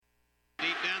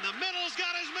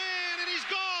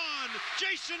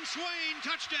Jason Swain,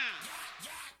 touchdown.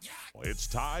 It's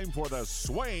time for the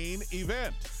Swain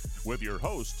Event with your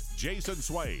host, Jason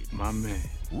Swain. My man.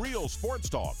 Real sports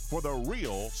talk for the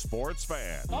real sports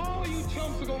fan. All you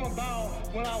chumps are gonna bow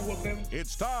when I whoop him.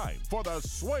 It's time for the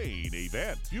Swain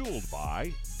Event, fueled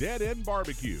by Dead End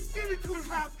Barbecue. Give me 2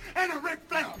 pounds and a Ric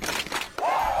Flair.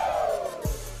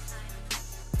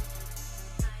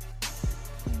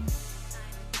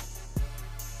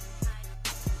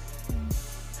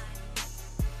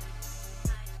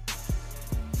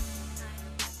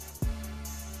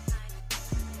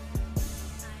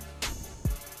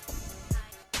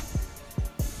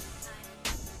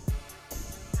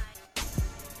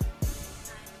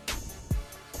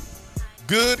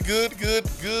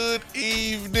 Good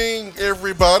evening,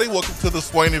 everybody. Welcome to the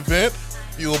Swain Event,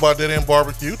 fueled by Dead End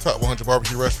Barbecue, top 100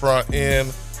 barbecue restaurant in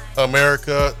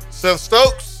America. Seth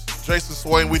Stokes, Jason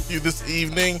Swain with you this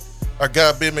evening. Our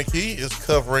guy Ben McKee is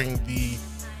covering the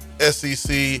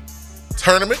SEC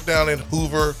tournament down in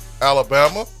Hoover,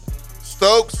 Alabama.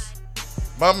 Stokes,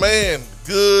 my man,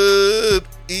 good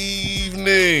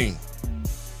evening.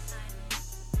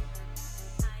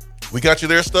 We got you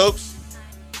there, Stokes?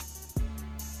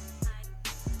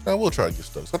 Now we'll try to get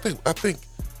Stokes. I think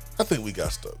we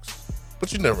got Stokes,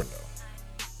 but you never know.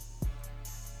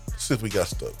 Let's see if we got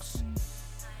Stokes.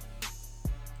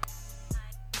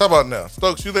 How about now,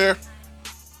 Stokes? You there?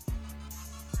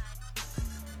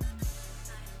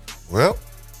 Well,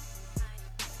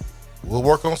 we'll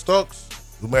work on Stokes.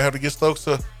 We may have to get Stokes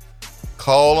to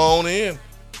call on in,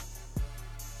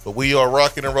 but we are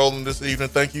rocking and rolling this evening.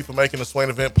 Thank you for making the Swain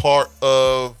Event part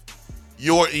of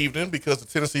your evening, because the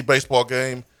Tennessee baseball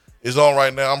game is on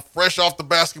right now. I'm fresh off the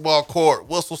basketball court.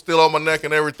 Whistle still on my neck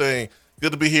and everything.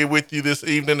 Good to be here with you this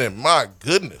evening. And my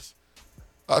goodness,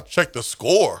 I checked the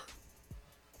score.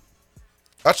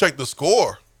 It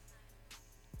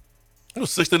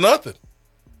was 6-0.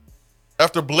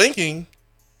 After blinking,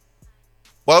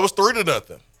 well, it was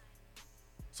 3-0.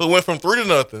 So it went from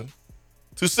 3-0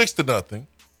 to 6-0.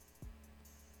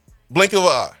 Blink of an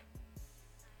eye.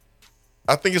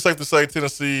 I think it's safe to say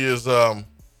Tennessee is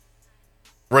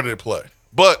ready to play.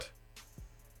 But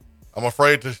I'm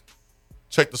afraid to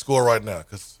check the score right now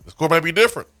because the score may be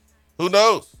different. Who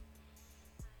knows?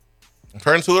 I'm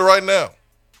turning to it right now.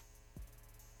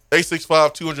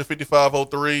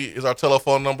 865-255-03 is our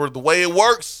telephone number. The way it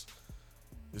works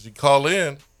is you call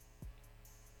in.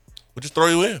 We'll just throw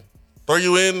you in. Throw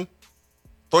you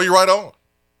right on.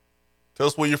 Tell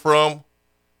us where you're from.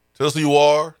 Tell us who you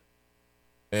are.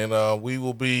 And we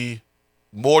will be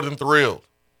more than thrilled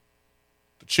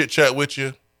to chit-chat with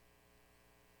you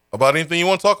about anything you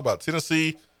want to talk about.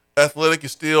 Tennessee Athletic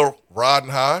is still riding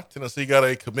high. Tennessee got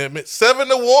a commitment.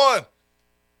 7-1.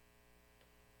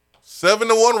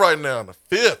 7-1 right now in the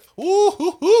fifth.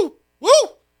 Woo.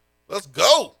 Let's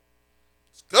go.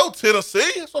 Let's go,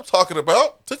 Tennessee. That's what I'm talking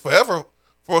about. It took forever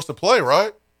for us to play,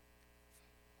 right?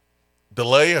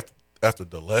 Delay after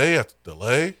delay after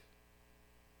delay.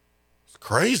 It's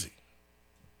crazy.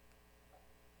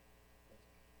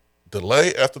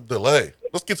 Delay after delay.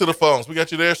 Let's get to the phones. We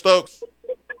got you there, Stokes?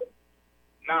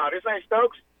 Nah, this ain't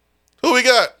Stokes. Who we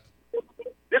got?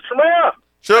 This Shamel.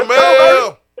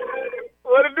 Shamel.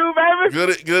 What it do,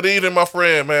 baby? Good evening, my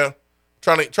friend, man.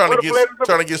 Trying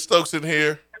to get Stokes in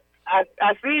here. I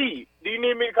see you. Do you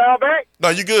need me to call back? No,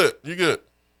 you good. Okay.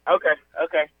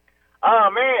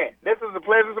 Oh, man, this is a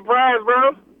pleasant surprise,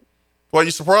 bro. Why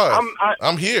you surprised?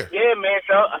 I'm here. Yeah, man.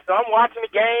 So I'm watching the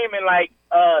game, and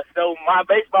so my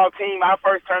baseball team, our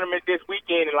first tournament this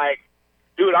weekend, and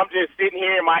dude, I'm just sitting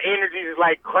here, and my energy is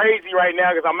crazy right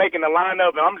now because I'm making the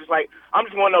lineup, and I'm just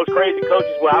one of those crazy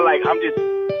coaches where I'm just,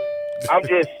 I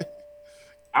just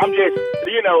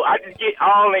get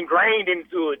all ingrained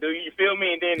into it. Do you feel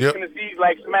me? And then Tennessee's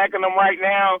smacking them right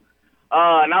now,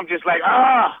 and I'm just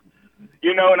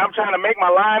and I'm trying to make my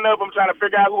lineup. I'm trying to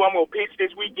figure out who I'm gonna pitch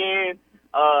this weekend.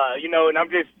 And I'm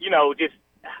just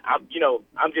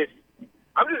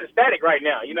ecstatic right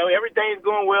now. Everything's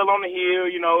going well on the hill.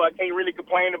 I can't really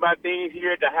complain about things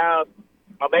here at the house.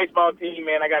 My baseball team,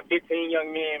 man, I got 15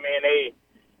 young men, man.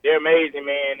 They're amazing,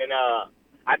 man. And I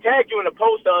tagged you in a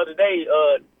post the other day,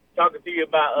 talking to you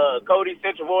about Cody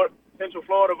Central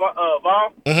Florida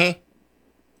Vaughn. Mm-hmm.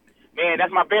 Man,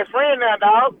 that's my best friend now,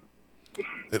 dog.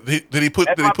 Did he put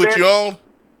you on?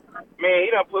 Man,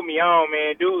 he done put me on,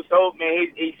 man. Dude,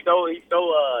 he's so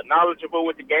knowledgeable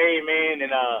with the game, man.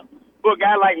 And for a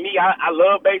guy like me, I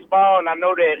love baseball, and I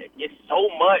know that it's so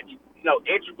much,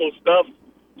 integral stuff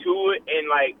to it.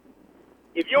 And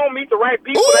if you don't meet the right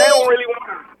people, they don't really want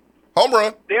to. Home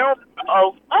run. They don't.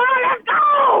 Let's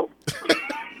go.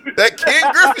 That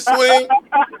Ken Griffey swing.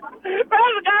 Let's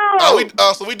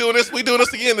So we doing this. We doing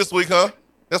this again this week, huh?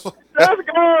 That's what. Let's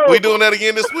go. We doing that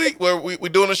again this week, where we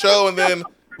doing the show and then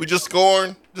we just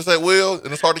scoring just at will,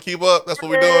 and it's hard to keep up. That's what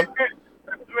we're doing.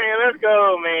 Man, let's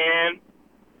go, man.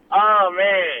 Oh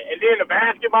man, and then the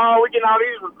basketball, we getting all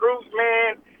these recruits,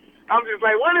 man. I'm just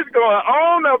like, what is going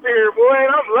on up here, boy?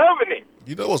 And I'm loving it.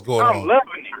 You know what's going I'm on.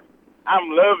 loving it. I'm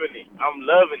loving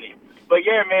it. But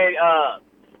yeah, man.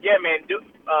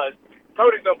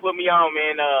 Cody's gonna put me on,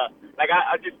 man. Like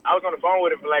I was on the phone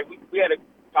with him, but like we had a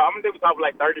talk. I'm gonna talk for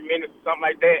like 30 minutes or something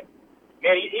like that.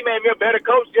 Man, he made me a better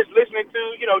coach just listening to,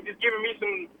 just giving me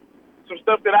some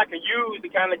stuff that I can use to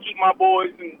kind of keep my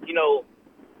boys and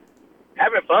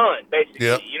having fun, basically.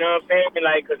 Yep. You know what I'm saying?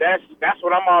 Like, cause that's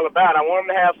what I'm all about. I want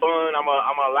them to have fun. I'm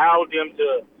gonna allow them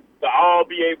to all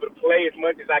be able to play as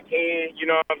much as I can. You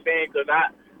know what I'm saying? Cause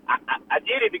I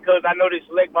did it because I know the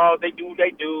select balls, they do what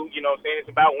they do. You know what I'm saying? It's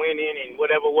about winning and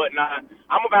whatnot.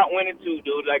 I'm about winning too,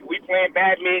 dude. Like, we playing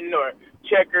badminton or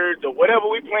checkers or whatever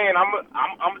we playing,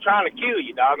 I'm trying to kill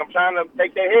you, dog. I'm trying to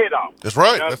take their head off. That's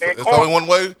right. You know That's only one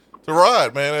way to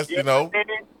ride, man. That's,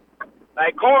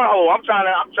 Like cornhole, I'm trying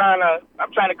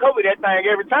to cover that thing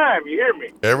every time. You hear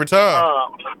me? Every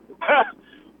time.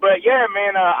 But yeah,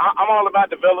 man, I'm all about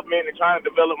development and trying to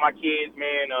develop my kids,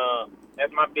 man.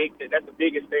 That's the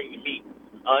biggest thing to me.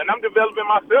 And I'm developing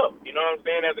myself, you know what I'm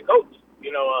saying, as a coach.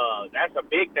 That's a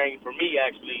big thing for me,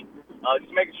 actually.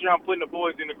 Just making sure I'm putting the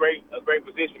boys in a great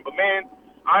position. But man,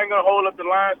 I ain't gonna hold up the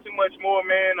lines too much more,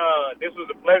 man. This was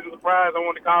a pleasant surprise. I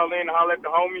wanted to call in and holler at the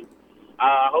homie.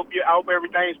 I hope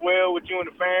everything's well with you and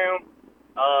the fam.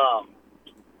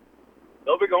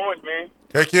 Go Big Orange, man.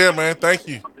 Heck yeah, man. Thank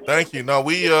you. No,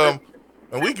 we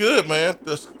good, man.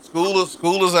 The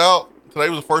school is out. Today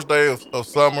was the first day of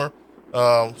summer.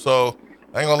 So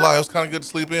I ain't gonna lie, it was kind of good to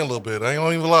sleep in a little bit. I ain't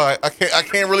gonna even lie. I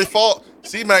can't really fault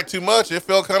C-Mac too much. It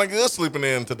felt kind of good sleeping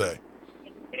in today.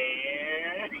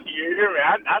 And you hear me?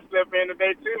 I slept in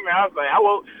today too, man. I was like,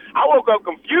 I woke up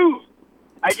confused.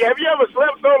 Like, have you ever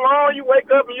slept so long you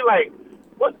wake up and you're like,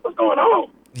 what's going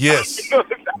on? Yes.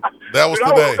 That was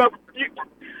today.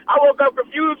 I woke up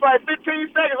confused for like 15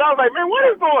 seconds. I was like, man, what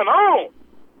is going on?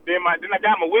 Then I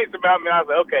got my wits about me. I was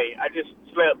like, okay, I just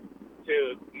slept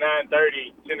till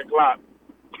 9:30, 10 o'clock.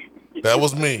 That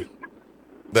was me.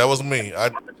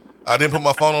 I didn't put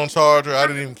my phone on charger. I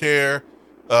didn't even care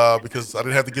because I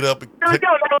didn't have to get up. Dude,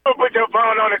 don't put your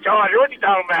phone on the charger. What you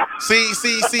talking about? See.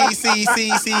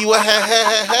 What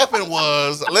happened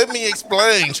was, let me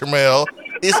explain, Tramel.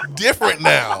 It's different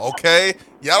now, okay?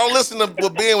 Y'all don't listen to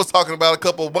what Ben was talking about a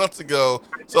couple of months ago.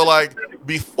 So, like,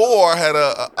 before I had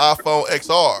a iPhone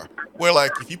XR, where,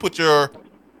 like, if you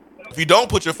don't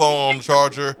put your phone on the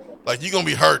charger, like, you're going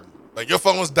to be hurting. Like, your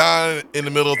phone was dying in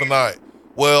the middle of the night.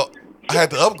 Well, I had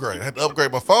to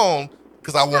upgrade. My phone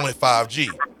because I wanted 5G.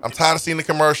 I'm tired of seeing the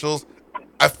commercials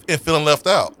and feeling left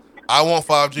out. I want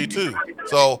 5G too.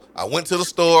 So I went to the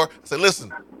store. I said,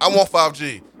 listen, I want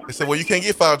 5G. They said, well, you can't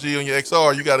get 5G on your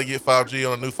XR. You got to get 5G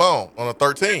on a new phone, on a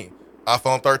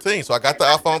iPhone 13. So I got the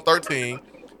iPhone 13,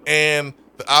 and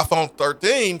the iPhone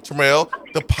 13, Tramel,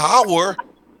 the power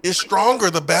is stronger.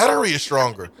 The battery is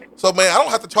stronger. So, man, I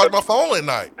don't have to charge my phone at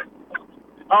night.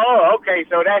 Oh, okay.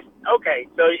 So that's okay.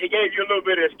 So it gave you a little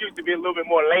bit of excuse to be a little bit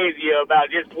more lazy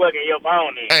about just plugging your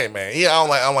phone in. Hey, man, yeah, I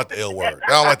don't like the L word.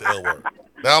 I don't like the L word.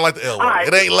 Right.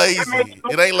 It ain't lazy.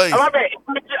 Oh, my bad.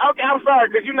 Okay, I'm sorry,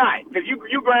 because you're not. Because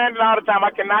you grinding all the time.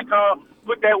 I cannot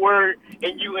put that word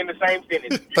and you in the same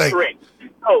sentence. You're correct.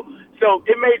 So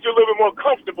it made you a little bit more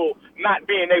comfortable not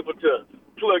being able to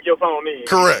plug your phone in.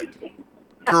 Correct.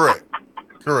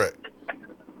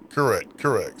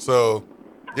 So,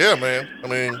 yeah, man. I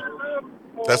mean,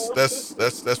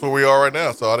 that's where we are right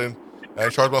now. So I didn't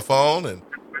charge my phone, and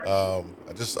I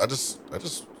just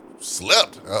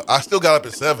slept. I still got up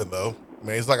at 7 though. I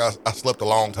mean, it's like I slept a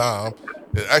long time.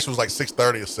 It actually was like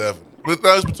 6:30 or 7. But it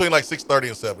was between like 6:30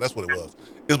 and 7. That's what it was.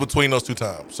 It was between those two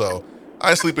times. So I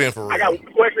didn't sleep in for real. I got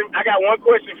one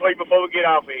question for you before we get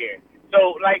off of here.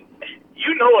 So, like,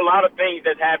 you know a lot of things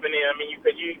that's happening. I mean,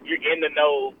 because you're in the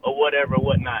know or whatever,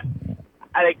 whatnot.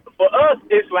 For us,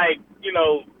 it's like,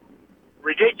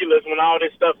 ridiculous when all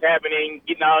this stuff's happening,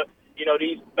 getting out,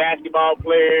 these basketball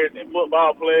players and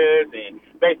football players and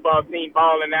baseball team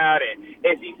balling out and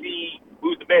SEC,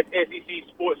 who's the best SEC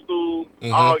sports school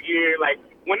all year. Like,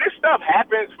 when this stuff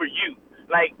happens for you,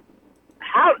 like,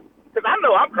 how, because I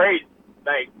know I'm crazy.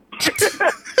 Like,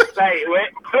 like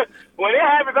when it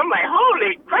happens, I'm like,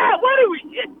 holy crap,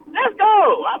 let's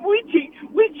go. We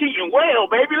cheating well,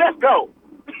 baby, let's go.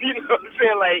 You know what I'm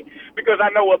saying? Like, because I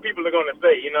know what people are going to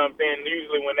say, you know what I'm saying?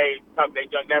 Usually when they talk they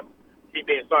junk, that's me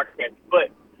being sarcastic. But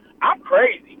I'm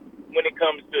crazy. when it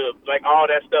comes to like all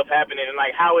that stuff happening and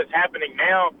like how it's happening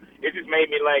now. It just made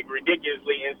me like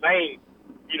ridiculously insane,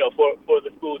 you know, for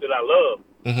the schools that I love.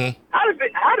 Mm-hmm. How do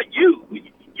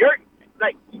you're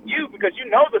like you, because you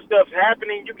know the stuff's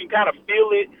happening, you can kind of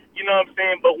feel it, you know what I'm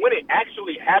saying? But when it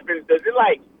actually happens, does it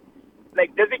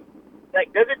does it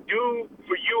do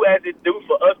for you as it do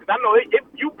for us? Because I know if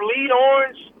you bleed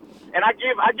orange, and I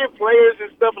give players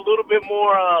and stuff a little bit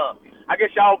more. I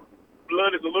guess y'all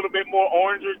blood is a little bit more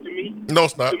oranger to me. No,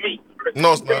 it's not. To me.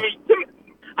 No, it's not.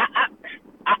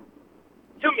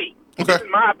 To me. Okay. This is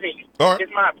my opinion. All right.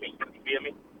 It's my opinion. You feel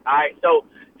me? All right. So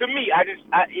to me,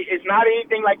 it's not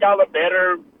anything like y'all are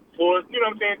better for. You know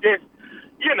what I'm saying? Just,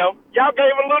 you know, y'all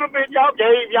gave a little bit. Y'all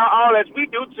gave y'all all as we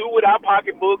do too with our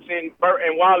pocketbooks and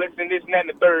wallets and this and that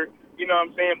and the third. You know what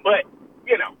I'm saying? But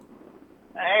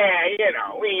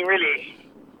we ain't really.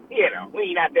 We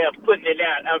ain't out there putting it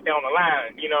out there on the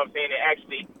line. You know what I'm saying? And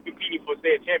actually competing for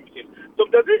said championship. So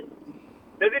does it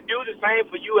do the same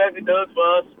for you as it does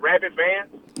for us Rapid fans?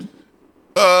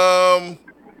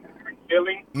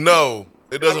 Feeling? No,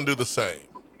 it doesn't do the same.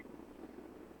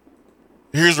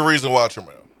 Here's the reason why,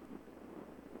 Tremel.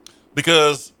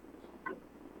 Because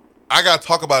I got to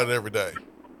talk about it every day.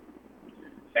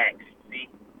 Thanks. See?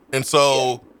 And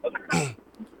so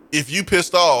if you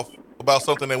pissed off about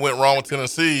something that went wrong with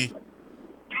Tennessee,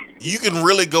 you can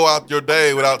really go out your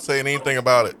day without saying anything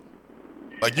about it.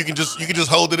 Like you can just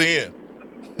hold it in.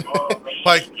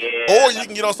 Like, or you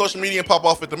can get on social media and pop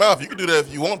off at the mouth. You can do that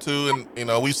if you want to, and you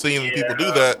know we've seen people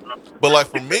do that. But like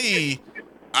for me,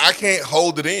 I can't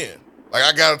hold it in. Like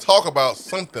I gotta talk about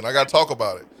something. I gotta talk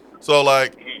about it. So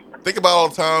like, think about all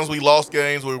the times we lost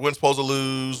games where we weren't supposed to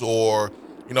lose, or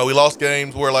you know we lost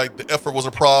games where like the effort was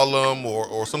a problem,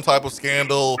 or some type of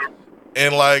scandal,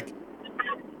 and like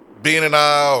Ben and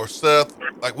I or Seth,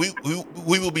 like we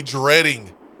will be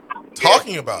dreading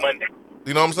talking about it.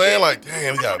 You know what I'm saying? Like,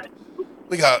 damn,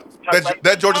 we got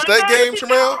that Georgia State game,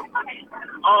 Tremel.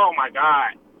 Oh my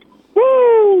God.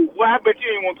 Woo! Well, I bet you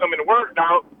ain't want to come into work,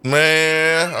 dog.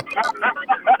 Man,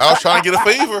 I was trying to get a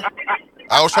fever.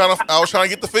 I was trying to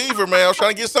get the fever, man. I was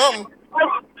trying to get something.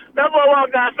 That boy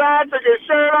walked outside, took his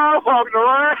shirt off, walked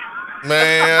around.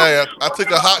 Man, I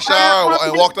took a hot shower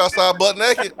and walked outside butt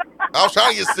naked. I was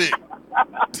trying to get sick.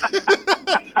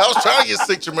 I was trying to get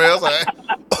sick, Tremel. I was like,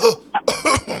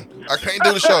 I can't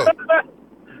do the show.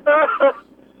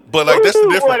 But like that's the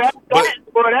difference.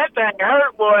 Boy, that thing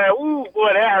hurt, boy. Ooh,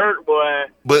 boy, that hurt, boy.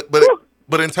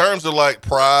 But in terms of like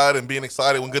pride and being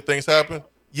excited when good things happen,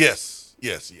 yes.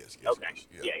 Okay.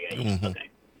 Yeah. Mm-hmm. Okay.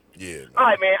 Yeah. Man. All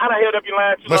right, man. I done held up your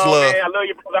line too long, man. I love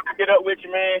you, brother. I can get up with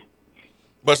you, man.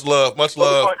 Much love.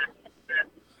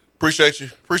 Appreciate you,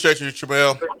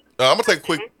 Tremel. I'm gonna take a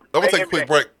quick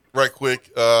break, right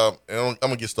quick. And I'm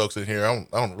gonna get Stokes in here. I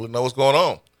don't really know what's going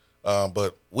on,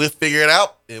 but we'll figure it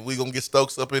out, and we're gonna get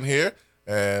Stokes up in here.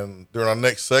 And during our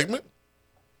next segment,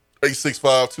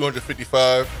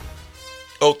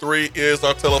 865-255-03 is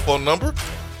our telephone number.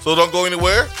 So don't go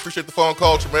anywhere. Appreciate the phone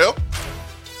call, Tremel.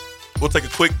 We'll take a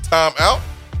quick time out,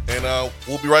 and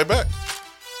we'll be right back.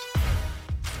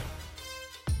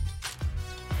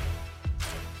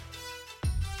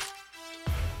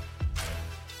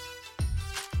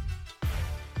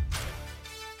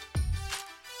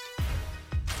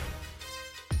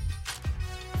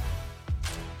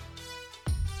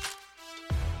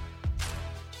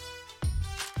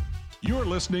 You're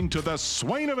listening to the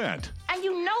Swain Event. And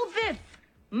you know this,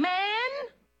 man.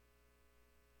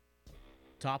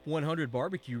 Top 100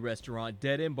 barbecue restaurant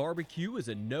Dead End Barbecue is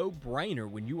a no-brainer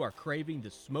when you are craving the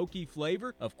smoky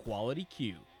flavor of quality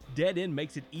Q. Dead End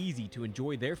makes it easy to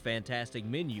enjoy their fantastic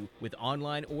menu with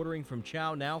online ordering from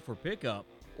Chow Now for pickup.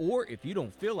 Or if you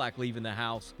don't feel like leaving the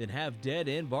house, then have Dead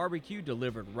End Barbecue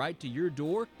delivered right to your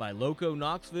door by Loco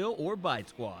Knoxville or Bite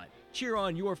Squad. Cheer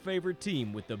on your favorite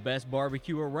team with the best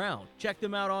barbecue around. Check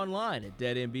them out online at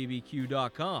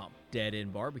deadendbbq.com. Dead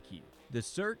End Barbecue. The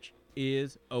search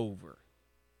is over.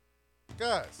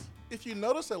 Guys, if you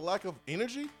notice a lack of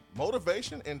energy,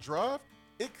 motivation, and drive,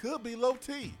 it could be low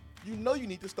T. You know you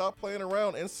need to stop playing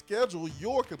around and schedule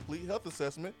your complete health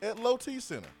assessment at Low T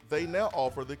Center. They now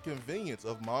offer the convenience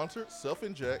of monitored,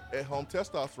 self-inject, at-home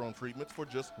testosterone treatments for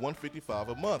just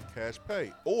 $155 a month, cash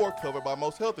pay, or covered by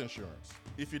most health insurance.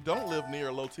 If you don't live near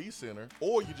a Low T Center,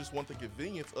 or you just want the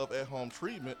convenience of at-home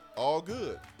treatment, all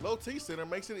good. Low T Center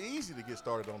makes it easy to get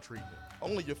started on treatment.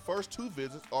 Only your first 2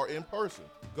 visits are in person.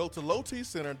 Go to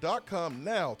lowtcenter.com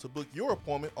now to book your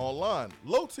appointment online.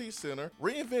 Low T Center,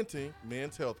 reinventing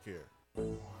men's healthcare.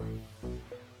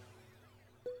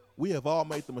 We have all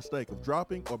made the mistake of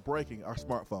dropping or breaking our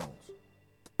smartphones.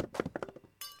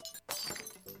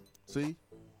 See?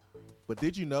 But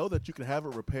did you know that you can have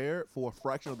it repaired for a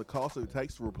fraction of the cost it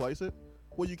takes to replace it?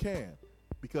 Well, you can,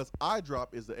 because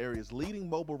iDrop is the area's leading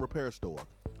mobile repair store,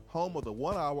 home of the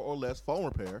 1 hour or less phone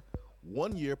repair,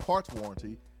 1 year parts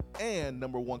warranty, and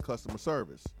 #1 customer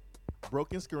service.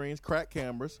 Broken screens, cracked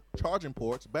cameras, charging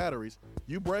ports, batteries,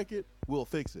 you break it, we'll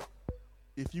fix it.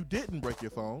 If you didn't break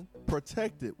your phone,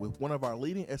 protect it with one of our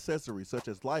leading accessories such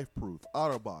as LifeProof,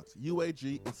 OtterBox,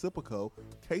 UAG, Incipico,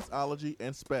 Caseology,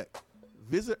 and Spec.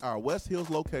 Visit our West Hills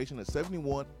location at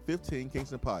 7115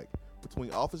 Kingston Pike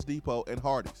between Office Depot and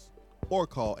Hardee's, or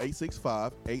call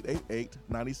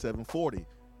 865-888-9740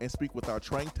 and speak with our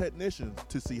trained technicians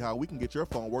to see how we can get your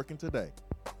phone working today.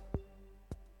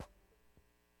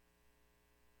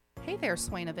 Hey there,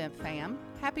 Swain Event fam.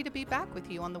 Happy to be back with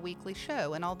you on the weekly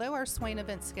show, and although our Swain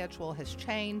Event schedule has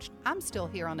changed, I'm still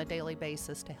here on a daily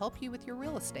basis to help you with your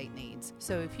real estate needs.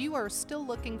 So if you are still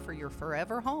looking for your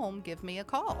forever home, give me a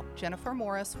call. Jennifer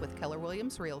Morris with Keller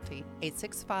Williams Realty,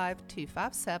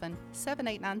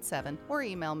 865-257-7897, or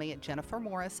email me at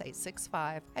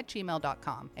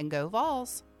jennifermorris865@gmail.com. And go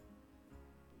Vols!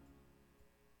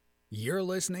 You're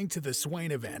listening to the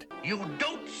Swain Event. You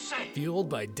don't say. Fueled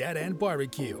by Dead End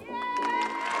Barbecue.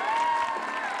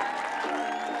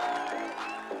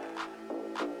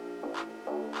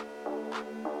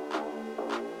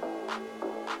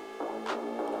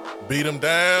 Beat them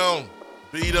down.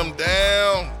 Beat them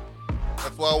down.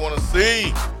 That's what I want to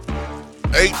see.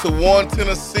 8-1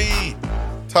 Tennessee.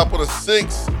 Top of the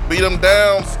 6. Beat them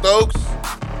down, Stokes.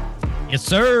 Yes,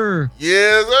 sir.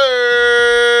 Yes,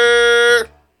 sir.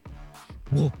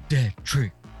 Whoop that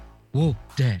trick. Whoop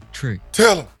that trick.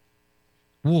 Tell him.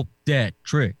 Whoop that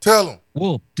trick. Tell him.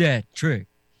 Whoop that trick.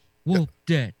 Whoop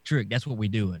that trick. That's what we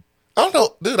doing. I don't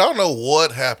know, dude. I don't know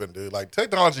what happened, dude. Like,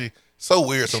 technology so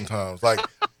weird sometimes. Like,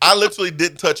 I literally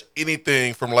didn't touch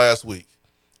anything from last week.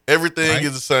 Everything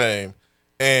is the same,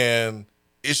 and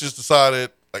it's just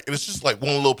decided. Like, it's just like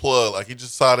one little plug. Like, he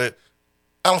just decided,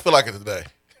 I don't feel like it today.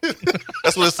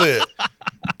 That's what it said.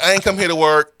 I ain't come here to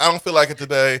work. I don't feel like it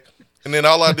today. And then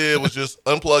all I did was just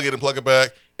unplug it and plug it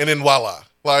back, and then voila.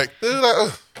 Like, dude,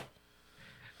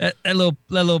 that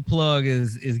little plug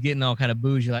is getting all kind of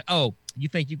bougie. Like, oh, you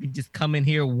think you can just come in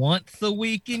here once a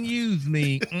week and use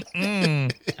me? I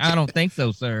don't think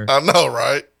so, sir. I know,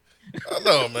 right? I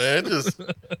know, man. Just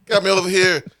got me over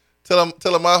here telling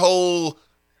my whole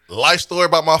life story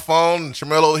about my phone, and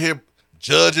Shamel over here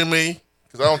judging me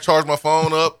because I don't charge my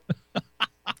phone up. I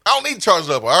don't need to charge it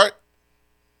up, all right?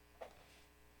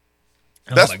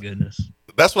 My goodness.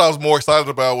 That's what I was more excited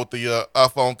about with the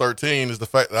iPhone 13 is the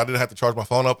fact that I didn't have to charge my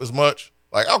phone up as much.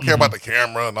 Like, I don't care about the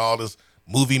camera and all this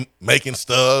movie making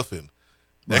stuff and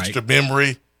extra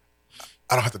memory.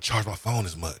 I don't have to charge my phone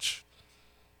as much.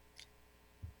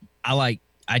 I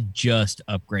just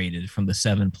upgraded from the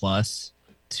 7 Plus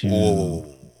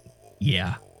to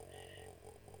yeah.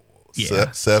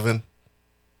 7?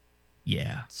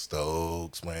 Yeah.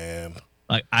 Stokes, man.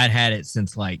 Like, I'd had it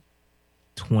since like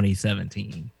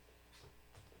 2017.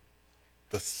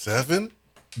 The 7?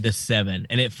 The 7.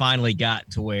 And it finally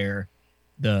got to where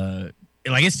it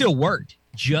still worked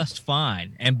just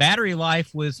fine. And battery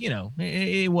life was,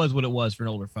 it was what it was for an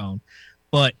older phone.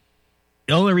 But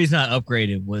the only reason I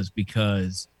upgraded was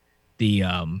because it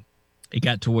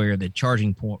got to where the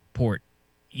charging port,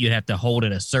 you'd have to hold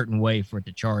it a certain way for it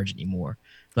to charge anymore.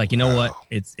 Like, you know what?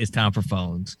 It's time for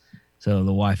phones. So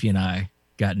the wifey and I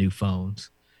got new phones.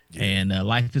 Yeah. And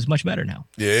life is much better now.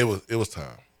 Yeah, it was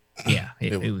time. Yeah,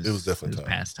 it was definitely time.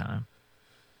 Past time.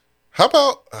 How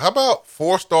about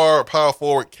 4-star power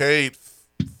forward Cade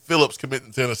Phillips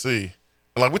committing to Tennessee?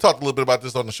 And like we talked a little bit about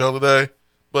this on the show today,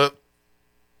 but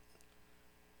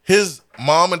his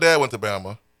mom and dad went to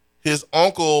Bama. His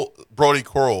uncle Brody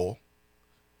Crowell.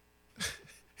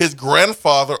 His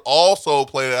grandfather also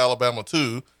played at Alabama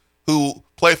too, who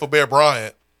played for Bear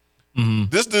Bryant. Mm-hmm.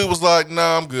 This dude was like,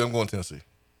 "Nah, I'm good. I'm going to Tennessee."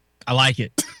 I like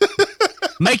it.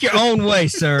 Make your own way,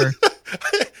 sir.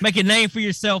 Make a name for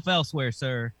yourself elsewhere,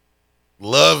 sir.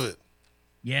 Love it.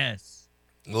 Yes.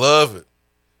 Love it.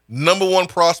 #1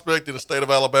 prospect in the state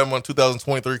of Alabama in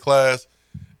 2023 class.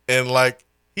 And, like,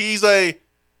 he's a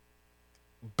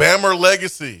Bammer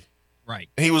legacy. Right.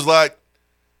 And he was like,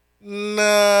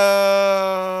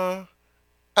 nah,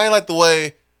 I ain't like the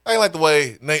way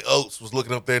Nate Oates was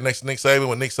looking up there next to Nick Saban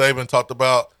when Nick Saban talked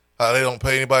about how they don't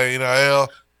pay anybody NIL.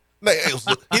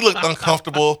 He looked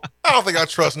uncomfortable. I don't think I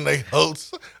trust Nate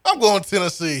Oates. I'm going to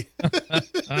Tennessee.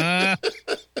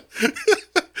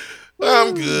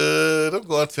 I'm good. I'm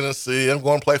going to Tennessee. I'm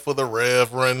going to play for the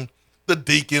Reverend, the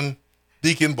Deacon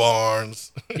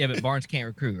Barnes. Yeah, but Barnes can't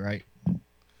recruit, right?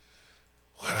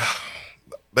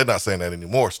 they're not saying that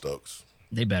anymore, Stokes.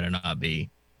 They better not be.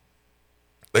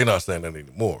 They're not saying that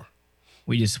anymore.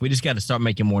 We just got to start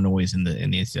making more noise in the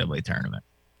NCAA tournament.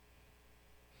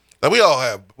 Now, we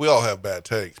all have bad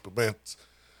takes, but man,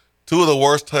 two of the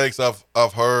worst takes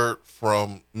I've heard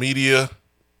from media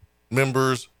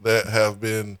members that have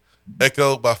been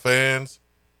echoed by fans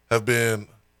have been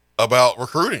about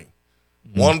recruiting.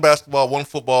 Mm-hmm. One basketball, one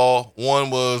football. One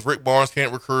was Rick Barnes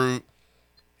can't recruit.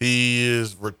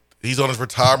 He's on his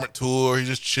retirement tour. He's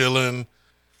just chilling.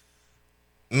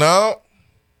 No,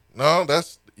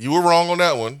 you were wrong on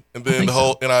that one. And then the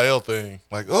whole NIL thing,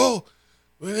 like, oh,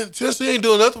 Tennessee ain't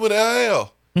doing nothing with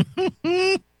NIL.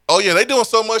 Oh yeah, they doing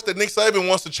so much that Nick Saban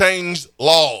wants to change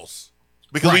laws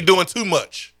because we doing too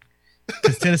much.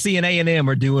 Because Tennessee and A&M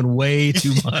are doing way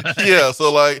too much. Yeah,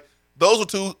 so like those are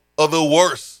two of the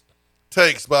worst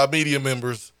takes by media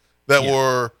members that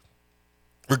were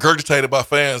regurgitated by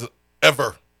fans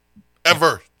ever.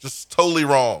 Just totally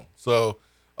wrong. So,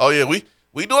 oh yeah, we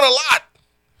doing a lot.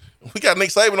 We got Nick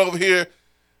Saban over here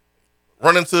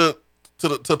running to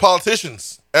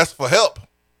politicians, asking for help.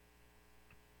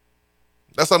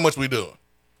 That's how much we doing.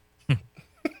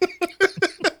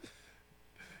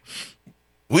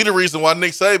 We the reason why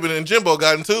Nick Saban and Jimbo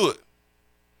got into it.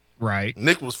 Right.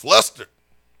 Nick was flustered.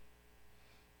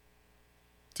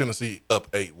 Tennessee up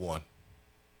 8-1.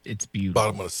 It's beautiful.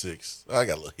 Bottom of the 6th. I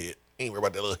got a little hit. Ain't worried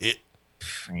about that little hit.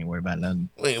 I ain't worried about nothing.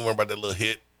 We ain't worried about that little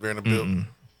hit. Vanderbilt.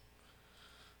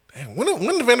 Damn, when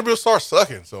did Vanderbilt start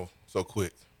sucking so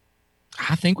quick?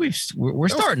 I think we're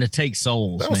starting to take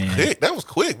souls, man. Quick. That was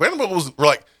quick. Vanderbilt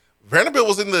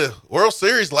was in the World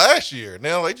Series last year.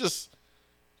 Now they just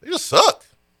suck.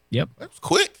 Yep. That was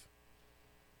quick.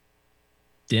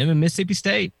 Them and Mississippi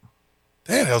State.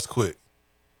 Damn, that was quick.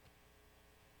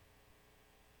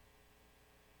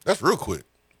 That's real quick.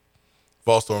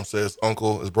 Fallstorm says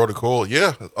uncle is Brody Coyle.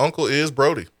 Yeah, his uncle is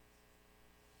Brody.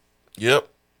 Yep.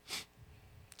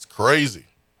 It's crazy.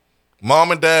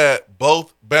 Mom and dad,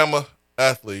 both Bama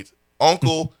athletes.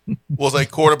 Uncle was a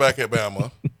quarterback at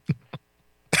Bama.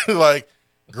 Like,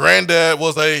 granddad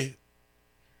was a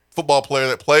football player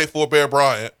that played for Bear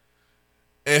Bryant.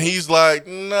 And he's like,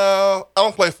 no, I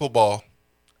don't play football.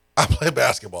 I play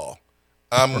basketball.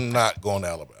 I'm not going to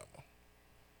Alabama.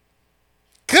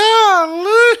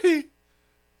 Golly.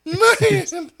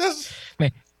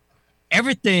 Man,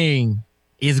 everything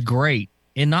is great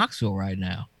in Knoxville right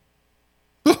now.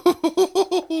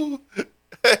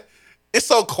 It's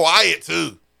so quiet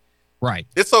too. Right.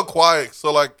 It's so quiet.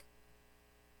 So like,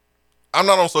 I'm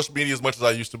not on social media as much as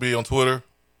I used to be on Twitter.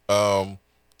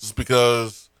 Just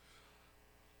because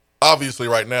obviously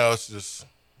right now it's just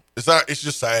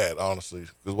sad, honestly,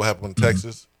 because what happened in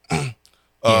Texas. But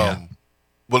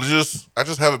I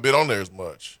just haven't been on there as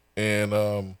much. And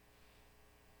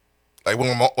like when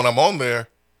I'm on there,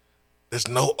 there's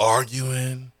no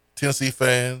arguing. Tennessee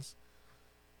fans,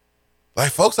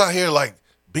 like folks out here, like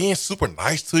being super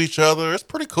nice to each other. It's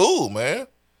pretty cool, man.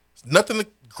 It's nothing to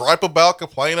gripe about,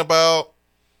 complain about.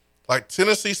 Like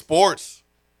Tennessee sports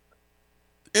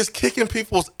is kicking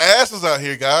people's asses out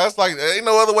here, guys. Like there ain't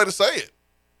no other way to say it.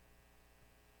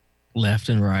 Left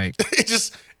and right.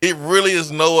 It really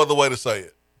is no other way to say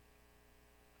it.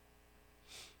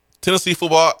 Tennessee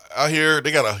football out here,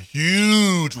 they got a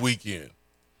huge weekend.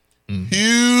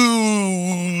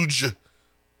 Huge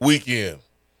weekend.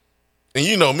 And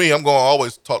you know me, I'm going to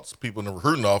always talk to people in the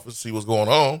recruiting office, see what's going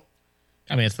on.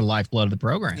 I mean, it's the lifeblood of the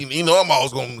program. You know I'm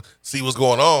always going to see what's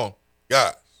going on.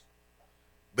 Guys,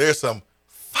 there's some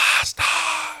 5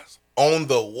 stars on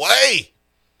the way.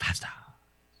 5 stars.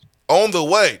 On the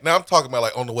way. Now, I'm talking about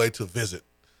like on the way to visit.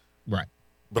 Right.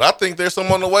 But I think there's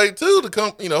some on the way, too, to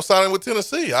come, signing with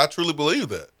Tennessee. I truly believe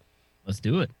that. Let's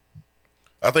do it.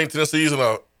 I think Tennessee's in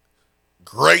a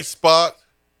great spot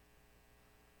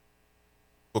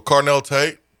with Carnell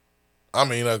Tate. I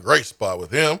mean, a great spot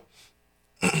with him.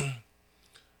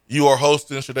 You are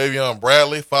hosting Shadavion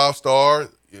Bradley, 5-star.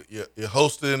 You're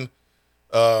hosting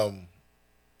the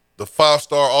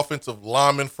 5-star offensive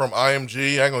lineman from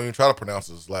IMG. I ain't going to even try to pronounce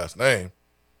his last name.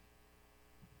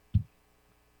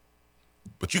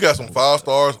 But you got some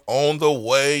 5-stars on the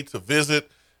way to visit,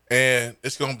 and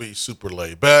it's going to be super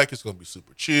laid back. It's going to be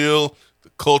super chill. The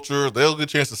culture, they'll get a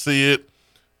chance to see it.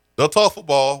 They'll talk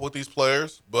football with these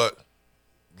players, but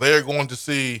they're going to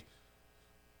see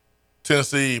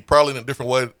Tennessee probably in a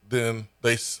different way than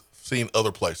they've seen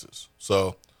other places.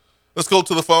 So let's go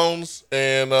to the phones,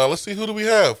 and let's see who do we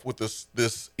have with us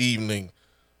this evening.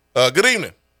 Good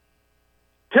evening.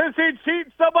 Tennessee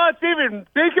cheating so much, even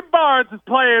Deacon Barnes is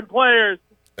playing players.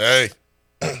 Hey,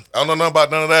 I don't know nothing about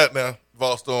none of that now,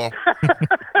 Volstorm.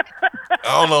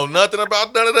 I don't know nothing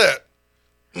about none of that.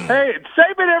 Hey, did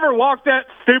Saban ever walk that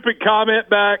stupid comment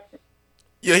back?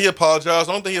 Yeah, he apologized.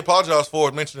 I don't think he apologized for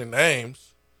it mentioning names.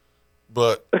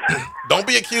 But don't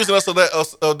be accusing us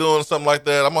of doing something like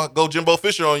that. I'm going to go Jimbo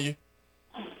Fisher on you.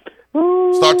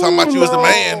 Start talking about you as the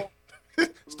man.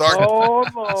 Start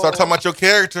talking about your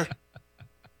character.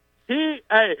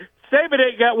 Saban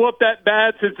ain't got whooped that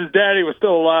bad since his daddy was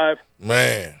still alive.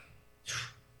 Man.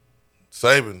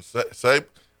 Saban.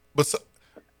 But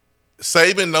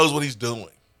Saban knows what he's doing.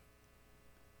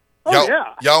 Oh,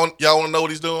 yeah. Y'all want to know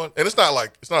what he's doing? And it's not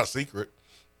a secret.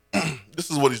 This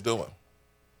is what he's doing.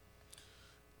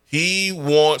 He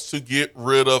wants to get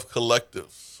rid of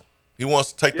collectives. He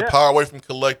wants to take the power away from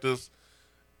collectives.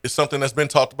 It's something that's been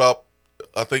talked about,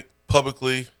 I think,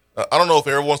 publicly. I don't know if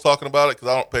everyone's talking about it because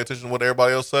I don't pay attention to what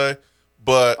everybody else say.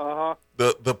 But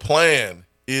the plan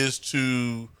is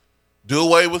to do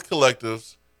away with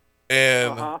collectives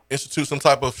and institute some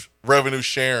type of revenue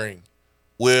sharing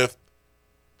with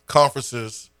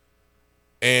conferences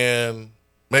and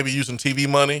maybe using TV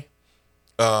money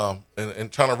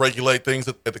and trying to regulate things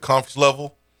at the conference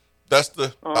level. That's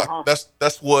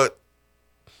that's what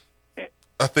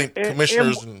I think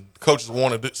commissioners and coaches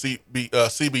want to see be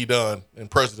done,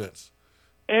 and presidents.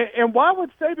 And why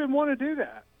would Saban want to do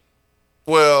that?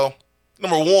 Well,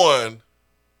 number one,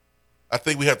 I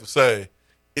think we have to say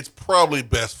it's probably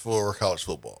best for college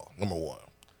football. Number one.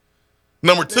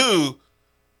 Number two,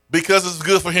 because it's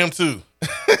good for him too.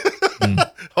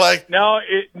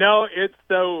 It's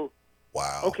so.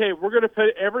 Wow. Okay, we're going to put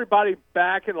everybody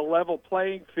back in a level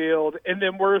playing field, and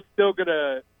then we're still going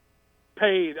to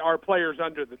pay our players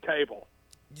under the table.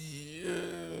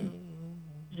 Yeah.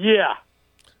 Yeah.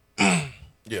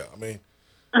 I mean,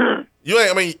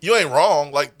 you ain't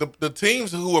wrong. Like the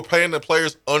teams who are paying the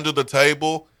players under the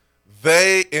table,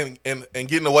 they and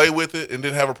getting away with it and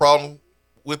didn't have a problem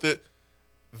with it.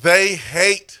 They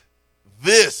hate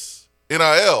this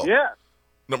NIL. Yeah.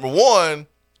 Number one,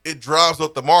 it drives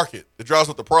up the market. It drives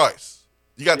up the price.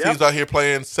 You got teams out here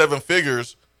playing 7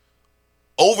 figures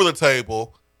over the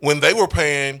table when they were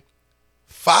paying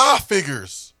 5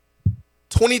 figures,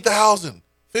 20,000,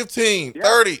 15,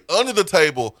 30 under the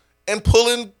table and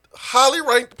pulling highly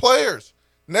ranked players.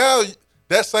 Now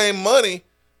that same money,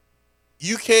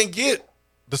 you can't get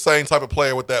the same type of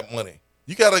player with that money.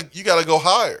 You gotta go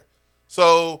higher.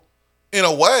 So in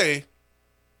a way,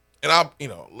 and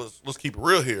let's keep it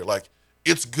real here. Like,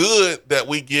 it's good that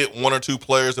we get 1 or 2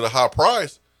 players at a high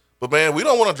price, but man, we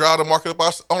don't want to drive the market up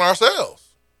on ourselves.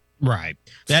 Right.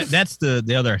 That's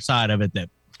the other side of it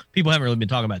that people haven't really been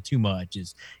talking about too much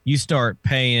is you start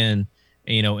paying,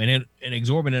 an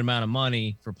exorbitant amount of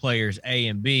money for players A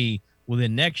and B. Well,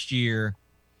 then next year,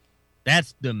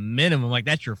 that's the minimum. Like,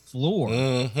 that's your floor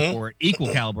for an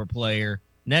equal caliber player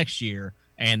next year.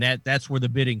 And that's where the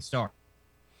bidding starts.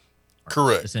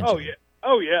 Correct.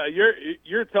 Oh yeah.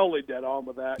 You're totally dead on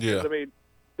with that. Yeah. I mean,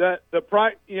 the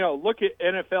price. Look at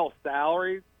NFL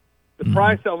salaries. The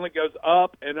price only goes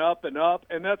up and up and up,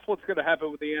 and that's what's going to happen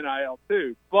with the NIL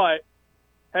too. But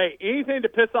hey, anything to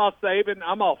piss off Saban,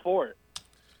 I'm all for it.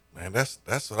 Man, that's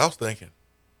what I was thinking.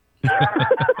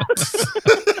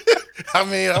 I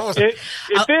mean,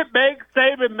 if it makes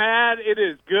Saban mad, it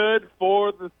is good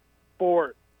for the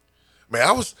sport.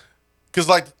 Man, because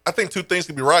I think 2 things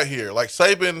can be right here. Like,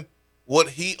 Saban, what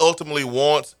he ultimately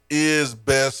wants is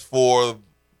best for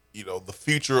the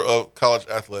future of college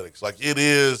athletics. Like, it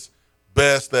is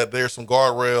best that there's some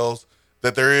guardrails,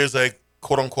 that there is a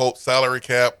quote unquote salary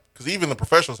cap, because even the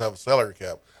professionals have a salary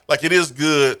cap. Like, it is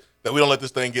good that we don't let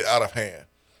this thing get out of hand.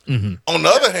 Mm-hmm. On the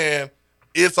other hand,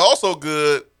 it's also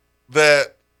good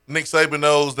that Nick Saban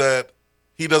knows that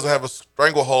he doesn't have a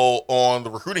stranglehold on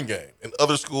the recruiting game. In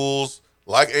other schools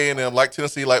like A&M, like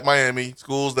Tennessee, like Miami,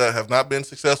 schools that have not been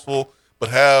successful but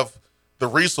have the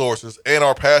resources and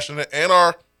are passionate and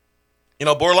are,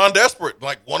 borderline desperate,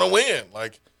 like want to win.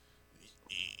 Like,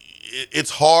 it's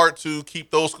hard to keep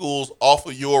those schools off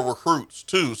of your recruits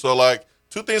too. So, like,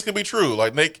 2 things can be true.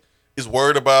 Like, Nick is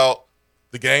worried about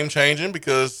the game changing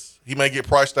because he may get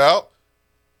priced out.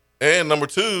 And number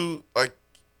 2, like,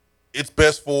 it's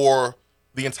best for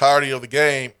the entirety of the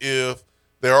game if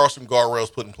there are some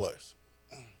guardrails put in place.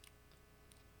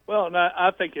 Well, and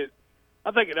I think it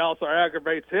also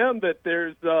aggravates him that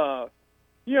there's,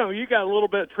 you got a little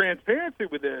bit of transparency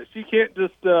with this. You can't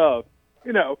just,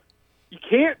 you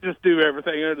can't just do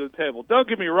everything under the table. Don't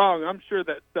get me wrong. I'm sure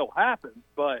that still happens,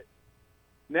 but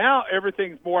now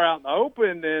everything's more out in the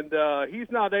open, and he's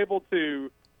not able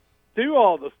to do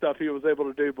all the stuff he was able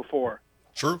to do before.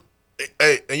 True.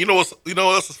 Hey, and you know what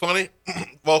else is funny,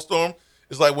 Ball Storm?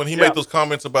 It's like when he made those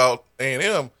comments about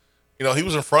A&M, he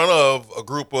was in front of a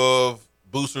group of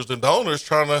boosters and donors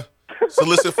trying to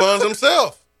solicit funds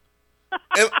himself.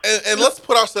 And let's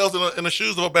put ourselves in the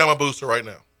shoes of a Bama booster right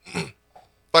now.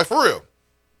 Like, for real.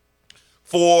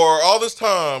 For all this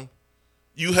time,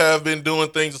 you have been doing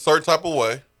things a certain type of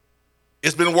way.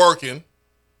 It's been working.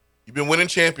 You've been winning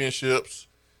championships.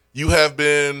 You have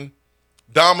been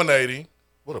dominating.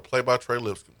 What a play by Trey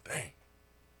Lipscomb. Dang.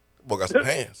 That boy got some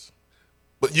hands.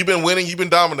 But you've been winning. You've been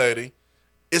dominating.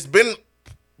 It's been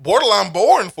borderline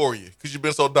boring for you because you've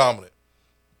been so dominant.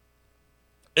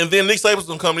 And then Nick Saban's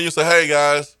going to come to you and say, hey,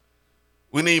 guys,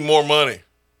 we need more money.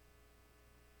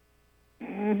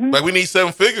 Mm-hmm. Like, we need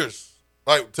 7 figures.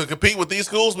 Like, to compete with these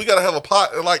schools, we got to have a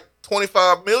pot of like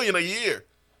 $25 million a year.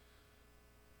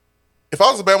 If I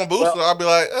was a Bama booster, I'd be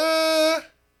like,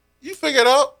 you figure it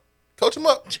out. Coach him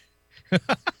up.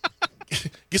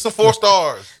 Get some 4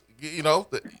 stars.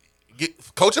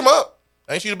 Coach him up.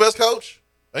 Ain't you the best coach?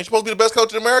 Ain't you supposed to be the best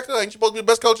coach in America? Ain't you supposed to be the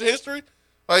best coach in history?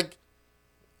 Like,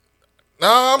 no,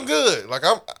 I'm good. Like,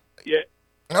 I'm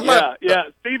not. Yeah.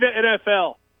 See the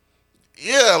NFL.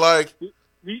 Yeah, like.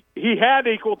 He had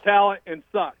equal talent and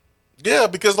sucked. Yeah,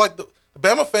 because, like, the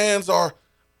Bama fans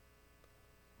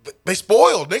they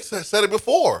spoiled. Nick said it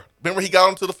before. Remember he got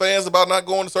into the fans about not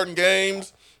going to certain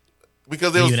games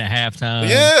because there was even at halftime.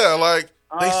 Yeah, like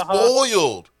they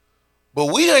spoiled,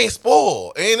 but we ain't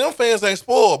spoiled. A&M fans ain't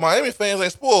spoiled. Miami fans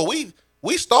ain't spoiled.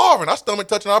 We starving. Our stomach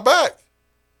touching our back.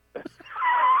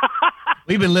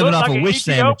 We've been living off of wish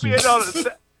sandwiches.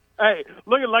 Hey,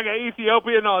 looking like an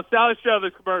Ethiopian on a Salad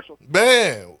Struthers commercial.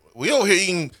 Man, we over here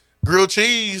eating grilled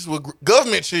cheese with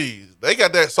government cheese. They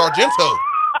got that Sargento.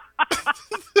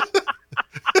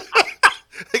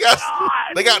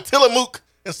 They got Tillamook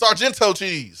and Sargento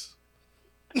cheese.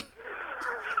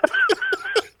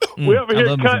 We over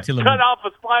here cut off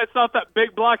a slice off that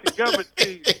big block of government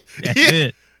cheese. That's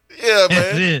it. Yeah, man.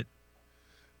 That's it.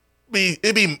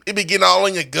 It be getting all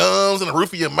in your gums and the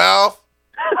roof of your mouth.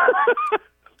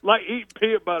 Like eating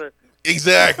peanut butter.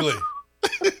 Exactly.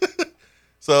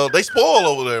 So they spoil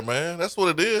over there, man. That's what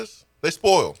it is. They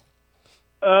spoil.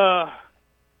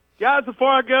 Guys, before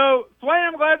I go, Swain,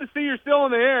 I'm glad to see you're still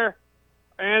in the air.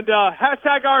 And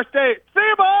hashtag our state. See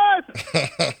you, boys!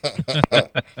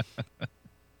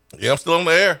 Yeah, I'm still in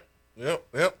the air.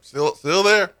 Yep. Still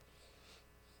there.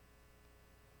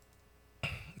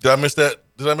 Did I miss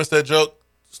that joke,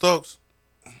 Stokes?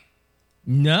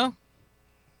 No.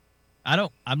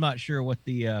 I'm not sure what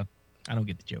the I don't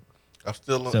get the joke. I'm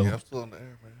still in the air,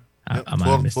 man. Yep, I might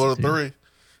have missed 12 to 3.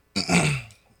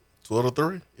 12 to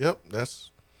 3. Yep, that's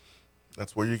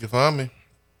where you can find me.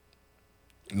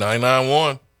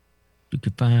 991. You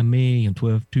can find me on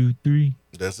 1223.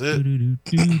 That's it.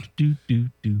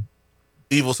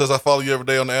 Evil says I follow you every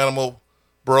day on the Animal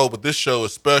Bro, but this show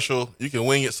is special. You can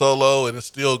wing it solo and it's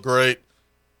still great.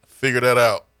 Figure that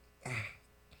out.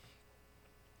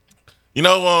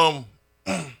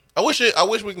 I wish it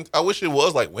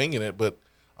was like winging it, but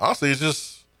honestly, it's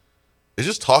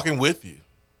just talking with you.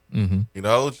 Mm-hmm.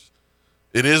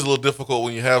 It is a little difficult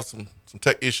when you have some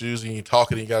tech issues and you're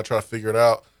talking and you got to try to figure it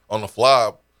out on the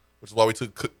fly, which is why we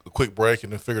took a quick break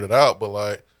and then figured it out. But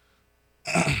like,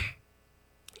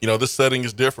 this setting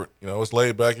is different. It's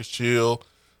laid back, it's chill.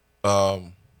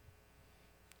 No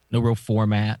real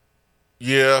format.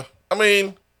 Yeah, I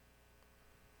mean.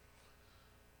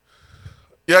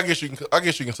 Yeah, I guess you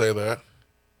can say that.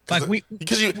 Like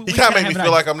because you kind of make me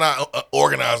feel like I'm not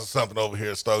organizing something over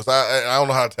here, Stokes. I don't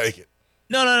know how to take it.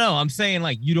 No. I'm saying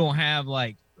like you don't have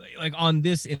like on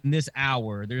this in this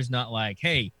hour. There's not like,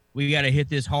 hey, we got to hit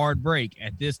this hard break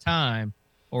at this time,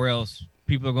 or else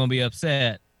people are going to be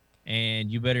upset,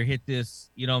 and you better hit this.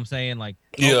 You know what I'm saying? Like,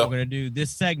 we're going to do this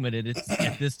segment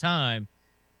at this time.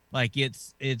 Like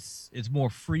it's more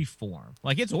free form.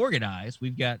 Like it's organized.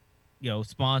 We've got.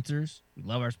 Sponsors. We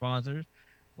love our sponsors.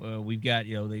 We've got,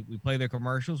 we play their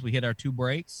commercials. We hit our 2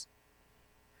 breaks.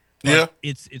 But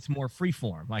it's more free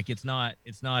form. Like it's not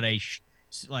a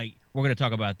like we're going to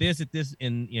talk about this at this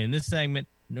in this segment.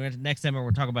 Next segment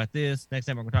we're going to talk about this. Next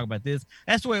segment we're going to talk about this.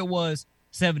 That's the way it was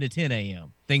 7 to 10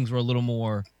 a.m. Things were a little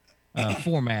more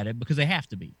formatted because they have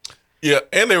to be. Yeah,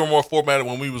 and they were more formatted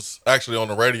when we was actually on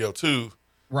the radio too.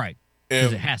 Right.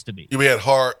 Because it has to be. We had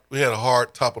a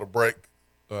hard top of the break.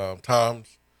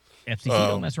 Times. FCC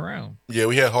don't mess around. Yeah,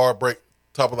 we had hard break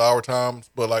top of the hour times,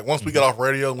 but like once we got off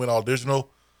radio and went all digital,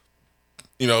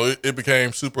 it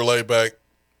became super laid back.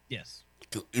 Yes,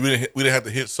 we didn't have to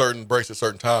hit certain breaks at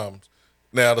certain times.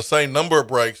 Now the same number of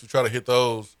breaks, we try to hit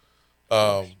those,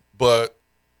 but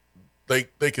they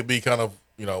could be kind of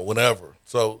whenever.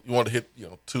 So you want to hit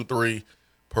 2-3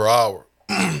 per hour,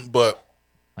 but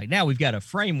Like now we've got a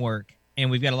framework and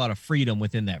we've got a lot of freedom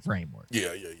within that framework.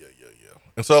 Yeah.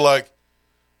 And so like,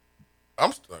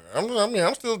 I'm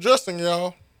still adjusting,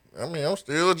 y'all. I'm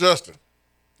still adjusting.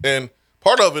 And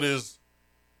part of it is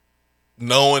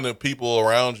knowing the people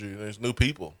around you. There's new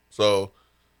people. So,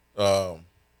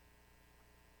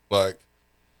 like,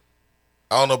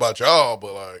 I don't know about y'all,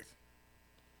 but like,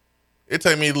 it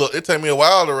take me a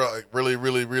while to like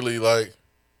really like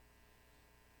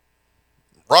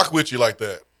rock with you like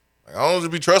that. Like, I don't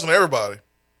just be trusting everybody.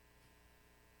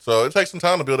 So it takes some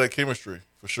time to build that chemistry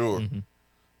for sure. Mm-hmm.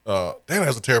 Damn,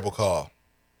 that's a terrible call.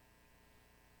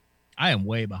 I am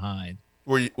way behind.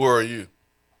 Where are you?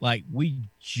 Like we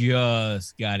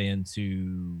just got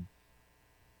into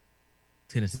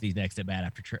Tennessee's next at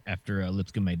bat after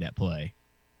Lipscomb made that play.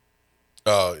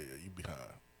 Oh yeah, you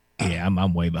behind. Yeah,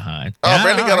 I'm way behind. Oh,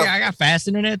 I got fast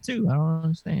internet too. I don't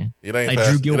understand. It ain't like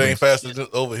fast. It ain't fast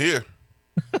over here.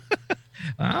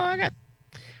 I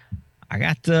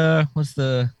got what's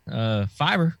the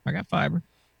fiber? I got fiber.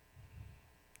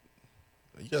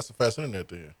 You got some fast internet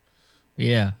there.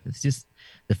 Yeah, it's just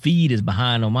the feed is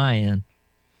behind on my end.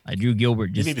 Like Drew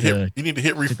Gilbert just you need to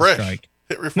hit refresh.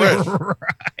 Hit refresh.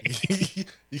 Right.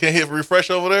 You can't hit refresh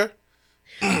over there.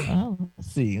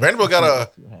 Let's see. Vanderbilt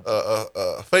got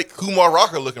a fake Kumar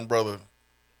Rocker looking brother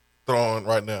throwing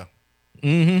right now.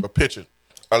 Mm-hmm. Or pitching.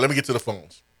 All right, let me get to the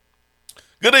phones.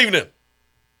 Good evening.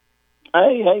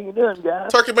 Hey, how you doing,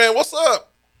 guys? Turkey Man, what's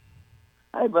up?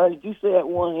 Hey, buddy, did you see that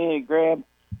one-handed grab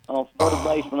on third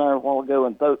baseman there a while ago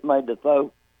and made the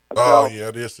throw? Oh, yeah,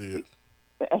 I did see it.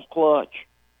 That's clutch.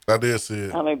 I did see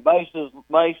it. I mean, bases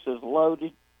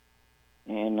loaded,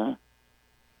 and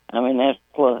that's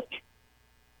clutch.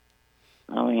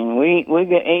 I mean, we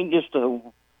ain't just a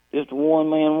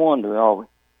one-man wonder, are we?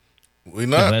 We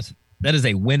not. No, that is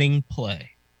a winning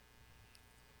play.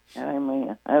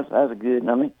 Amen. That's a good.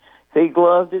 I mean, if he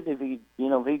gloved it, if he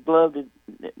gloved it,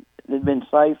 it'd been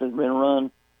safe. It'd been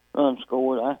run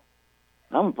scored.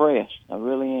 I'm impressed. I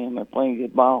really am. They're playing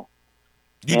good ball.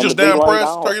 You just damn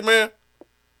impressed, Turkey Man?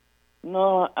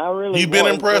 No, I really. You been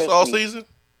impressed all season?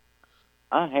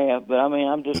 I have, but I mean,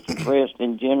 I'm just impressed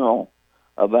in general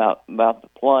about the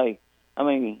play. I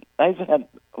mean, they've had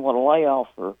a layoff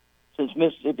since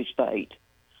Mississippi State.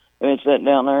 They've been sitting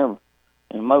down there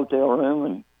in a motel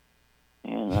room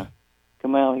and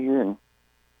come out here and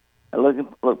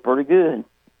look pretty good.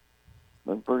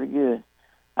 Look pretty good.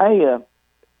 Hey,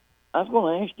 I was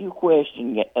going to ask you a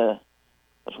question,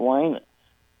 Swain.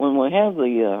 When we have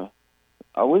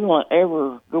are we going to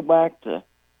ever go back to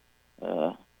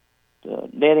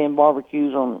dead end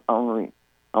barbecues on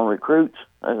recruits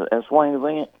at Swain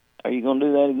Event? Are you going to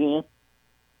do that again?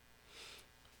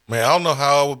 Man, I don't know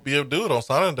how I would be able to do it on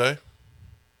signing day.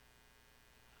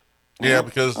 Yeah,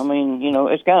 because I mean,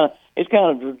 it's kind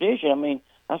of tradition. I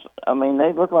mean,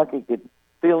 they look like it could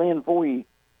fill in for you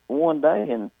for one day,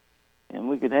 and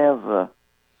we could have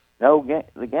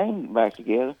the game back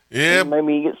together. Yeah, and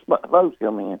maybe you get folks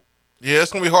come in. Yeah,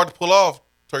 it's gonna be hard to pull off,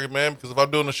 Turkey Man, because if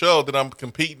I'm doing the show, then I'm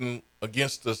competing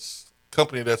against this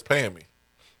company that's paying me.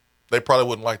 They probably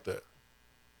wouldn't like that.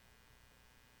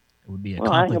 It would be a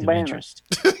conflict of interest.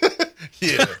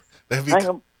 Yeah, that'd be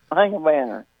hang a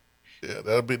banner. Yeah,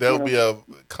 that would be a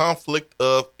conflict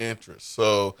of interest.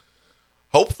 So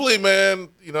hopefully, man,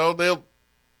 they'll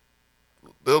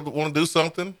want to do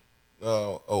something,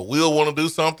 or we'll want to do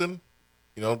something,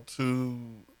 to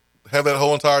have that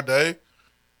whole entire day.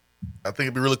 I think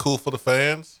it'd be really cool for the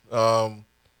fans. We'll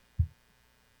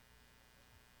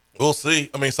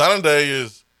see. I mean, signing day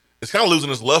it's kind of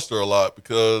losing its luster a lot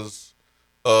because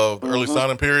of the early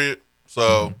signing period.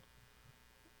 So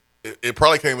it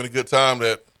probably came at a good time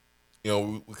that,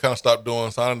 we kind of stopped doing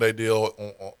signing day deal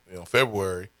on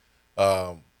February.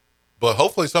 But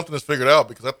hopefully something is figured out,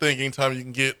 because I think anytime you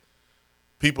can get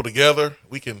people together,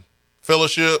 we can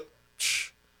fellowship.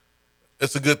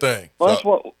 It's a good thing.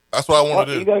 Well, that's what I want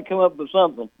to do. You got to come up with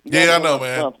something. Yeah, I know,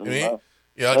 man.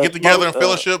 Get together and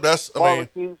fellowship. We can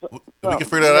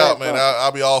figure that out, man.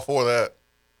 I'll be all for that.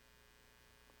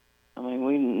 I mean,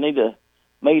 we need to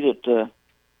meet at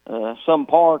some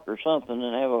park or something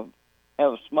and have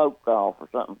a smoke off or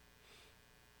something.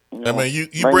 I mean, you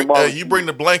bring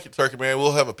the blanket, Turkey Man.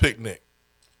 We'll have a picnic.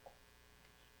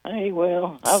 Hey,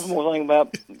 well, I was more thinking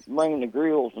about bringing the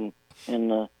grills and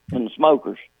the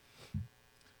smokers.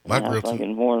 My grill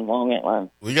thinking more along that line.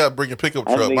 We got to bring a pickup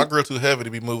truck. My grill too heavy to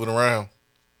be moving around.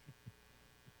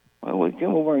 Well, we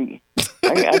can bring you.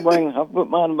 I'll put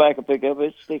mine in the back of pickup.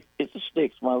 It's a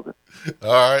stick smoker.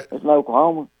 All right. It's in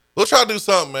Oklahoma. We'll try to do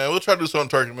something, man. We'll try to do something,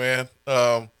 Turkey Man.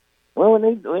 Well, we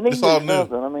need to do something.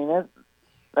 New.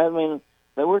 I mean,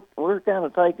 So we're kind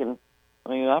of taking. I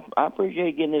mean, I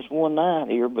appreciate getting this one night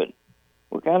here, but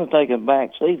we're kind of taking a back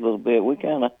seat a little bit. We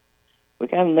kind of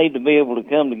need to be able to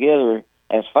come together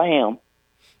as fam,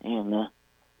 and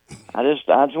I just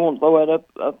want to throw that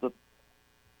up the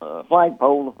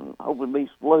flagpole and hope it be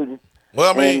saluted.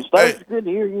 Well, I mean, Stokes, it's good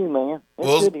to hear you, man.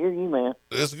 Good to hear you, man.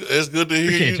 It's good to hear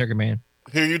Appreciate you, Turkey Man.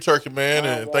 Hear you, Turkey Man,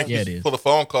 and thank Yeah, you for the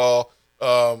phone call.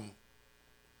 Like,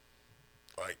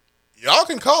 y'all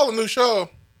can call a new show.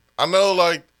 I know,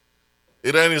 like,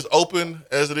 it ain't as open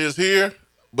as it is here,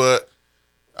 but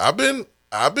I've been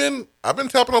tapping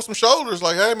on some shoulders.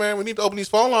 Like, hey, man, we need to open these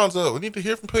phone lines up. We need to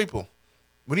hear from people.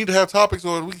 We need to have topics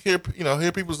where we can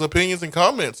hear people's opinions and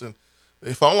comments. And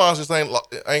the phone lines just ain't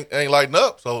lighting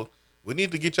up. So we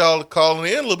need to get y'all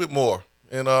calling in a little bit more.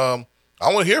 And I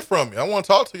want to hear from you. I want to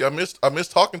talk to you. I miss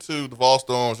talking to the Vol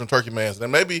Storms and Turkey Mans.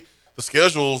 And maybe the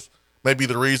schedules may be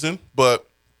the reason, but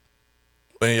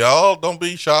man, y'all don't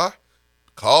be shy.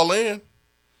 Call in.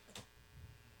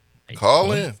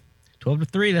 Call in. 12 to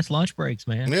 3, that's lunch breaks,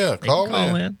 man. Yeah, call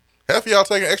in. Half of y'all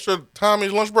taking extra time in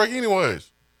your lunch break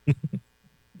anyways.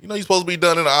 You know you're supposed to be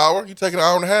done in an hour. You take an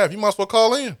hour and a half. You might as well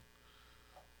call in.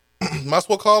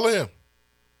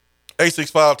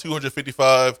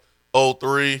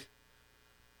 865-255-03.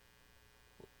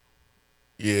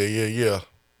 Yeah.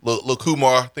 Look,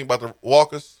 Kumar, think about the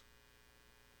Walkers.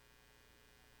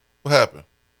 What happened?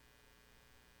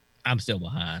 I'm still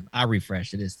behind. I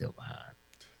refreshed it. It's still behind.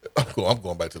 I'm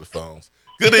going back to the phones.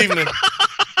 Good evening.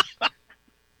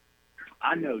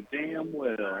 I know damn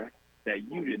well that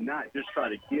you did not just try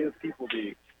to give people the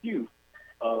excuse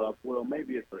of, well,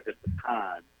 maybe it's the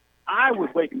time. I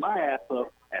was waking my ass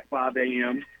up at 5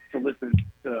 a.m. to listen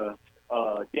to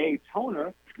Dave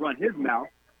Toner run his mouth,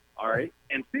 all right,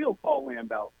 and still call in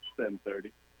about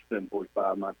 7:30,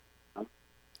 7:45. My time.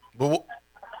 But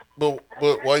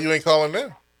why you ain't calling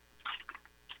now?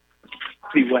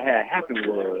 See, what had happened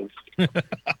was, I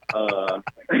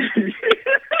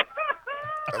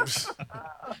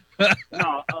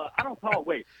don't call.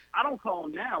 Wait, I don't call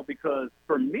now because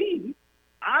for me,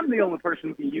 I'm the only person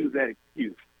who can use that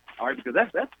excuse. All right, because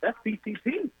that's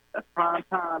PTT. That's prime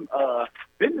time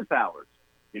business hours.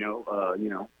 I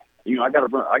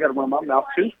gotta run my mouth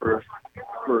too for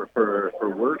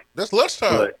work. That's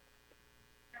lunchtime. But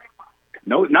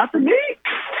no, not for me.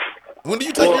 When do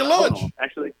you take your lunch? Hold on.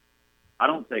 Actually, I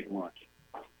don't take lunch.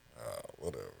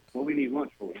 Whatever. What we need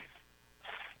lunch for?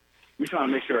 We're trying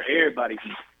to make sure everybody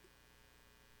eats.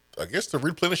 I guess to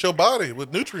replenish your body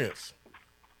with nutrients.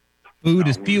 Food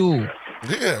is fuel.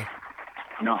 Yeah.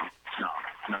 No.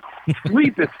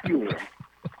 Sleep is fuel.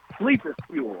 Sleep is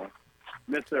fuel.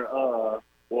 Mr.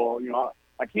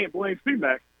 I can't blame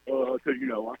C-Mac because,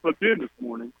 I slept in this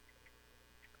morning.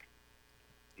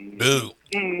 Dude.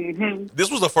 Mm-hmm.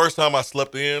 This was the first time I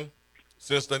slept in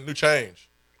since the new change.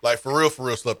 Like, for real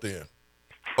slept in.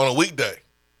 On a weekday.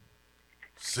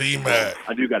 C-Mac.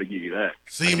 I do got to give you that.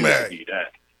 C-Mac.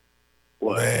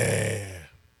 What? Man.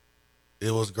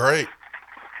 It was great.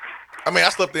 I mean, I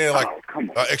slept in like an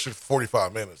extra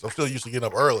 45 minutes. I'm still used to getting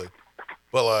up early.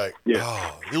 But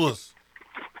it was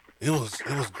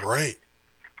great.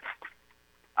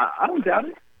 I don't doubt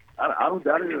it. I don't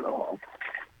doubt it at all.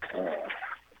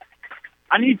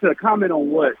 I need to comment on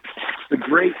what the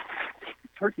great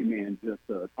Turkey Man just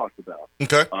talked about.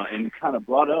 Okay. And kind of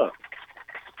brought up.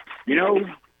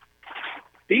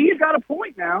 Steve's got a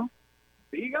point now.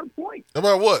 Steve got a point.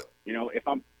 About what? If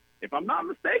I'm not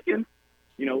mistaken,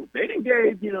 they didn't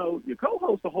give, your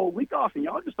co-host a whole week off, and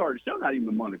y'all just started the show not even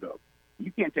a month ago.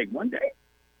 You can't take one day?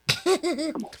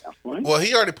 Come on, now, Swain. Well,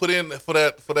 he already put in for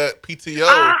that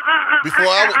PTO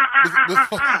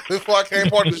before I came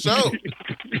part of the show.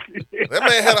 That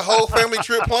man had a whole family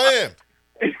trip planned.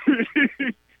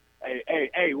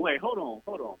 Hey, wait, hold on.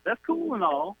 That's cool and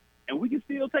all, and we can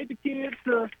still take the kids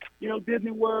to,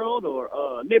 Disney World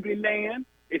or Liberty Land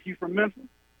if you're from Memphis.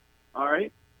 All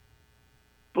right,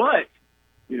 but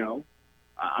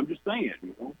I'm just saying,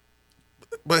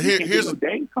 But here's the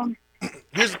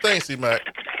thing, C-Mac.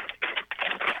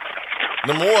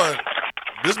 Number one,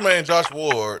 this man Josh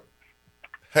Ward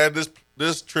had this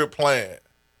trip planned.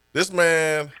 This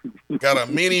man got a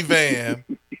minivan,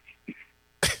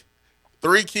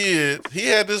 3 kids. He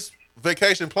had this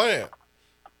vacation planned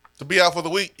to be out for the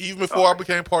week, even before I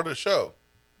became part of the show.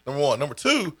 Number one. Number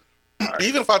two,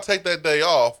 even if I take that day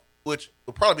off, which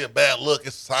would probably be a bad look,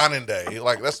 it's signing day.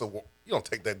 Like you don't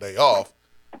take that day off.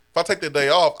 If I take that day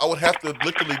off, I would have to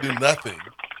literally do nothing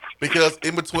because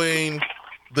in between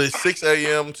the 6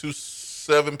 a.m. to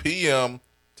 7 p.m.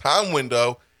 time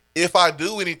window, if I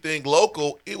do anything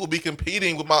local, it will be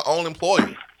competing with my own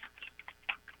employer.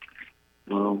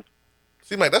 Well,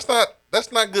 see, Mike, that's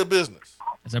not good business.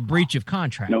 It's a breach of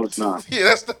contract. No, it's not.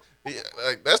 Yeah,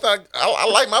 that's not. I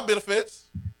like my benefits.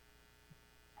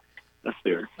 That's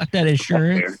fair. Like that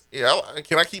insurance. Yeah,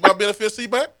 can I keep my benefits,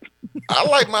 C-Mac? I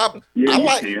like my. Yeah, I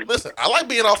like. you can. Listen, I like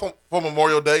being off for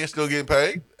Memorial Day and still getting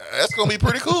paid. That's gonna be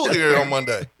pretty cool here on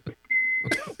Monday.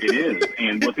 It is,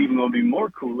 and what's even going to be more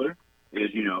cooler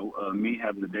is, me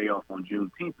having the day off on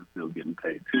Juneteenth and still getting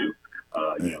paid too.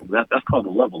 That's called the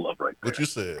level up right there. What you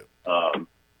said. So,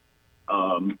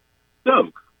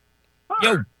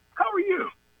 Yo, how are you?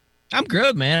 I'm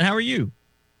good, man. How are you?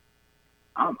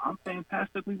 I'm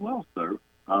fantastically well, sir.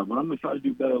 But I'm going to try to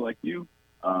do better like you.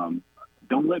 Don't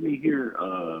let me hear,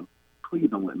 please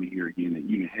don't let me hear again that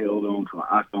you held on to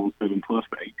an iPhone 7 Plus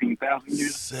for 18,000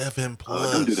 years. 7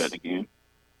 Plus. Don't do that again.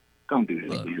 Don't do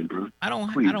that again, bro. I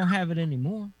don't have it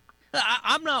anymore.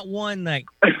 I'm not one like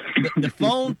the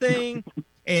phone thing.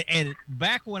 And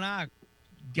back when I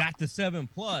got the 7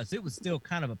 Plus, it was still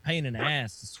kind of a pain in the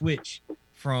ass to switch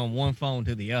from one phone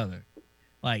to the other.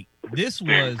 Like, this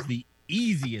was the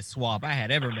easiest swap I had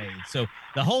ever made. So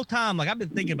the whole time, like, I've been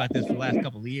thinking about this for the last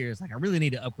couple of years. Like, I really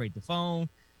need to upgrade the phone.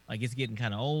 Like, it's getting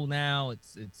kind of old now.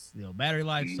 It's battery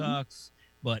life sucks.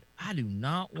 But I do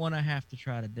not want to have to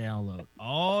try to download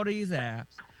all these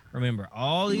apps, remember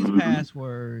all these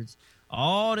passwords,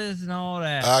 all this and all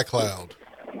that. iCloud.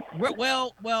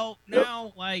 Well,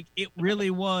 now, like, it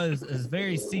really was a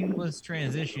very seamless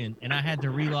transition, and I had to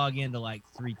relog into, like,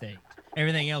 3 things.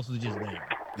 Everything else was just there.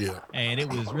 Yeah. And it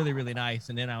was really, really nice.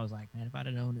 And then I was like, man, if I'd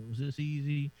have known it was this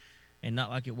easy and not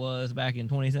like it was back in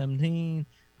 2017,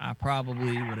 I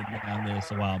probably would have done this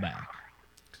a while back.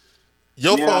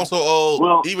 Your phone's so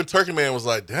old, even Turkey Man was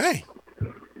like, dang.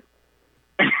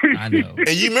 I know. And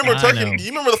you remember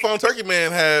the phone Turkey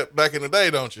Man had back in the day,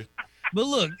 don't you? But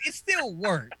look, it still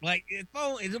worked. Like, it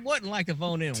wasn't like the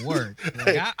phone didn't work.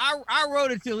 Like, I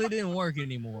wrote it till it didn't work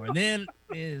anymore. And then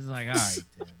it's like, all right,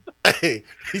 then. Hey,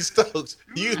 Stokes.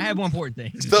 I have one important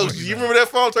thing. Stokes, you remember that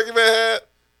phone Turkey Man had?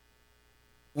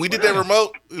 We did that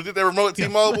remote. We did that remote at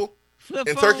T-Mobile. Flip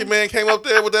and phone? Turkey Man came up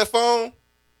there with that phone.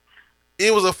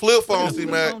 It was a flip phone,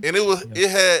 C-Mac, and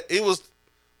it was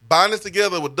binded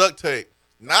together with duct tape.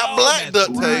 Not black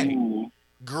duct tape,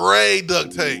 gray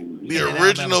duct tape. The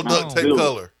original duct tape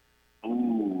color.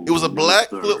 It was a black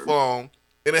flip phone,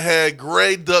 and it had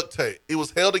gray duct tape. It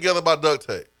was held together by duct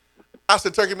tape. I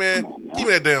said, Turkey Man, give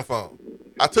me that damn phone.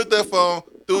 I took that phone,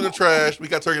 threw it in the trash. We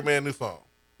got Turkey Man a new phone.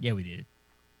 Yeah, we did.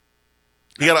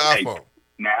 He got an iPhone.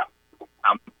 Now,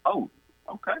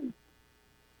 okay.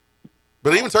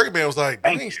 But even Turkey Man was like,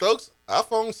 dang, Stokes,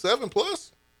 iPhone 7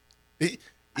 Plus?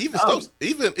 Stokes,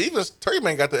 even Turkey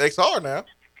Man got the XR now.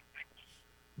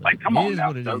 Like, come on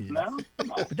now, Stokes, now.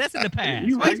 But that's in the past.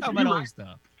 Why are you talking about old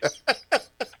stuff?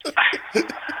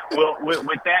 Well,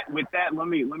 with that, let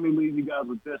me leave you guys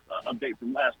with this update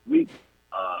from last week.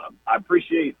 I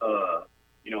appreciate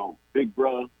Big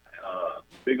Bro,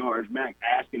 Big Orange Mac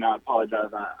asking. I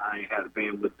apologize. I ain't had a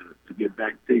bandwidth to get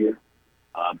back to you,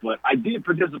 but I did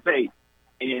participate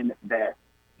in that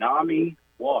NAMI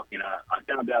walk, and I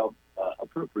found out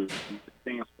appropriately it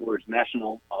stands for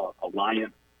National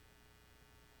Alliance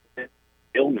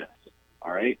Illness.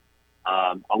 All right.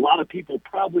 A lot of people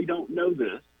probably don't know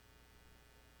this,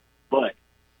 but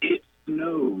it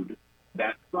snowed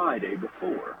that Friday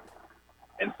before.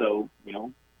 And so,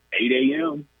 8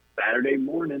 a.m. Saturday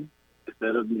morning,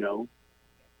 instead of,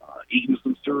 eating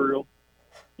some cereal,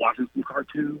 watching some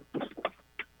cartoons,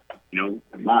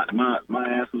 my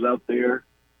ass was out there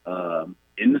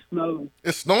in the snow.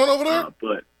 It's snowing over there?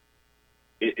 But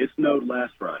it snowed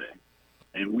last Friday.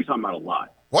 And we're talking about a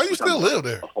lot. Why you still live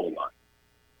there? A whole lot.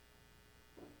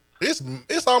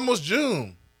 It's almost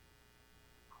June.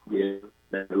 Yeah,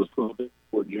 it was 12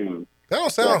 before June. That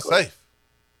don't sound safe.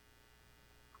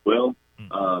 Well,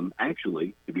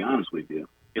 actually, to be honest with you,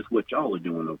 it's what y'all are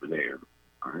doing over there.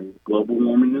 All right, global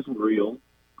warming is real.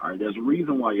 All right, there's a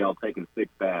reason why y'all taking 6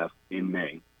 baths in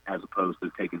May as opposed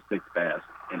to taking 6 baths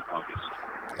in August.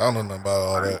 I don't know nothing about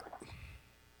all that.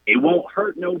 It won't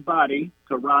hurt nobody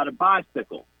to ride a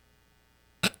bicycle.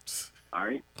 All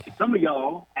right, some of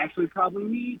y'all actually probably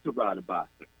need to ride a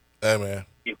bicycle. Hey, man.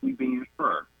 If we being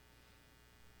fair.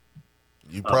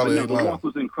 You probably ain't lying. The walk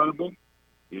was incredible.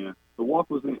 Yeah, the walk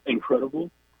was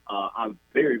incredible. I'm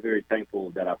very, very thankful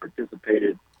that I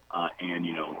participated.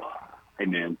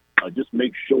 And then just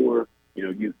make sure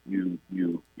you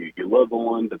love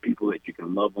on the people that you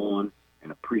can love on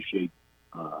and appreciate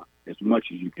as much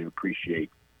as you can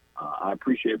appreciate. I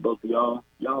appreciate both of y'all.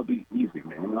 Y'all be easy,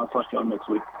 man. And I'll talk to y'all next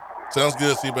week. Sounds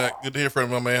good, C-Mac. Good to hear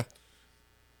from you, my man.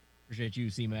 Appreciate you,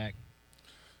 C-Mac.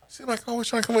 Seems like always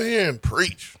trying to come in here and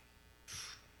preach.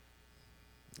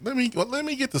 Let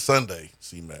me get to Sunday,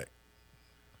 C-Mac.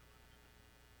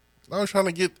 I was trying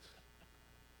to get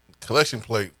collection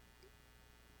plate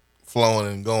flowing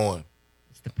and going.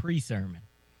 It's the pre-sermon.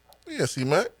 Yeah,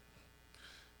 C-Mac.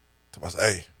 I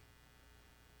say, hey,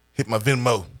 hit my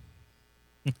Venmo.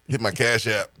 Hit my Cash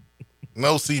App.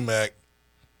 No, C-Mac.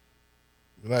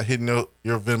 You're not hitting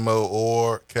your Venmo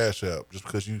or Cash App just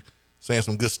because you saying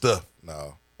some good stuff.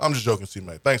 No, I'm just joking,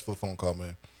 C-Mac. Thanks for the phone call,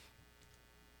 man.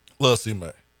 Love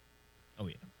C-Mac. Oh,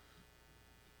 yeah.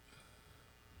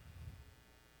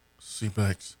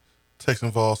 C-Mac's text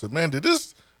involved said, man, did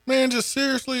this man just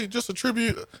seriously just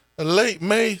attribute a late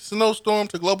May snowstorm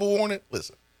to global warming?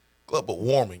 Listen, global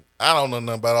warming. I don't know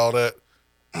nothing about all that.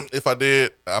 If I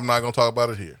did, I'm not going to talk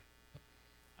about it here.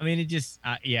 I mean, it just,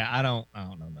 I don't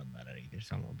know nothing about it either,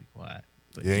 so I'm going to be quiet.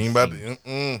 But Yeah, ain't about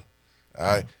to,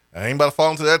 I ain't about to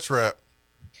fall into that trap.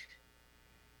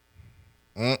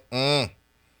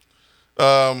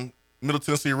 Middle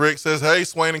Tennessee Rick says, hey,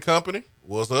 Swain and Company.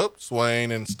 What's up?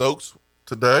 Swain and Stokes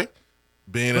today.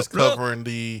 Ben is covering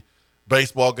the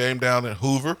baseball game down in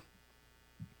Hoover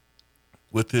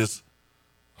with his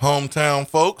hometown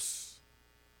folks.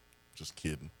 Just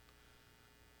kidding.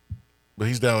 But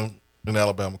he's down in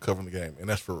Alabama covering the game, and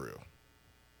that's for real.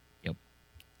 Yep.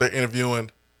 They're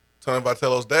interviewing Tony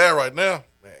Vitello's dad right now.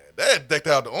 Man, dad decked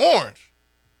out the orange.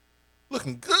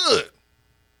 Looking good.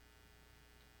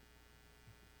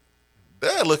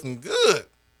 Dad looking good.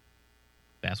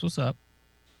 That's what's up.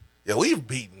 Yeah, we've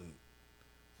beaten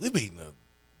the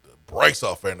brakes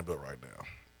off Vanderbilt right now.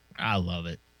 I love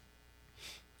it.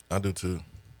 I do too.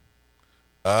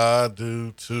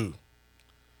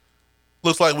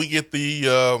 Looks like we get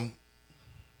the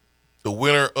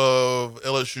winner of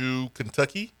LSU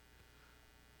Kentucky.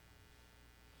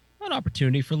 An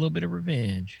opportunity for a little bit of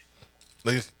revenge.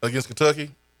 Against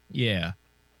Kentucky? Yeah.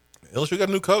 LSU got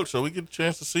a new coach, so we get a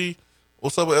chance to see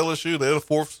what's up with LSU. They're the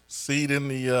 4th seed in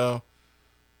the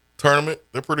tournament.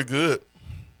 They're pretty good.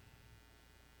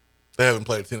 They haven't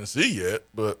played Tennessee yet,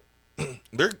 but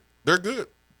they're good.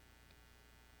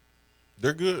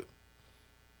 They're good.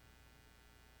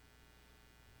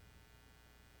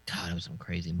 God, there was some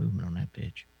crazy movement on that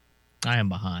pitch. I am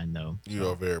behind though. You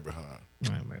are very behind.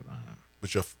 I am very behind.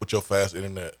 With your fast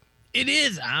internet. It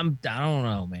is. I don't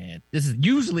know, man. This is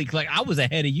usually like I was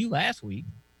ahead of you last week.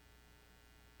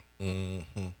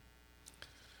 Mm-hmm.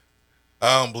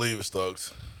 I don't believe it,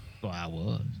 Stokes. Well, I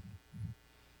was.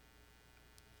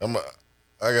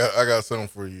 I got something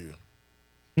for you.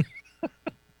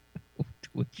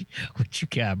 What you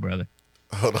got, brother?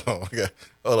 Hold on.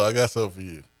 I got something for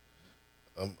you.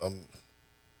 I'm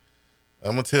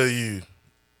gonna tell you.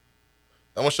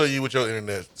 I'm gonna show you what your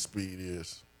internet speed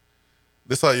is.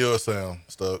 This how yours sound,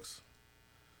 Stokes.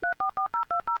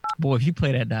 Boy, if you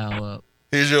play that dial up.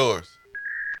 Here's yours.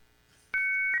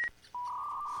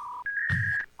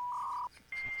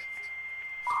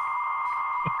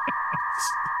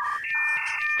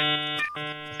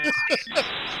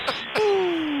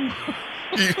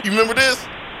 you remember this?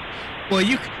 Well,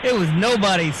 it was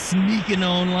nobody sneaking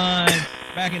online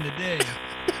back in the day.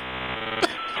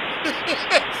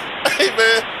 Hey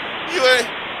man,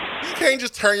 you can't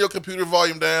just turn your computer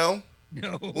volume down.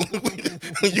 No.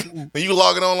 when you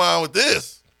logging online with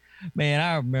this. Man,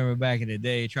 I remember back in the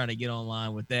day trying to get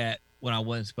online with that when I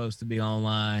wasn't supposed to be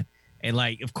online. And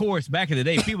like, of course, back in the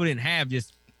day, people didn't have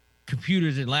just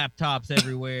computers and laptops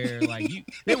everywhere. Like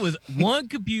there was one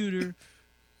computer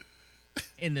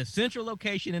in the central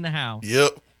location in the house.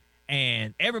 Yep.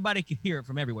 And everybody could hear it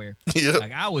from everywhere. Yep.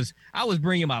 Like I was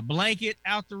bringing my blanket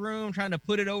out the room, trying to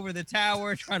put it over the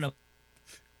tower, trying to.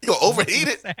 You gonna overheat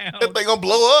it? That thing gonna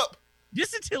blow up.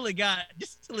 Just until it got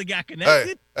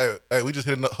connected. Hey, we just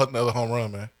hit another home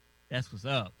run, man. That's what's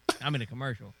up. I'm in a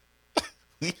commercial.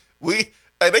 Hey,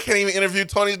 they can't even interview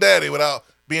Tony's daddy without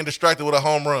being distracted with a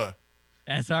home run.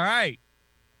 That's all right.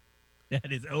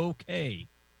 That is okay.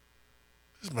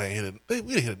 This man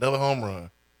we hit another home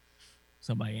run.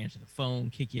 Somebody answer the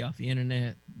phone, kick you off the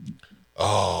internet.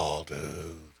 Oh,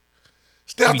 dude.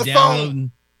 Stay off the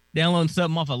phone. Downloading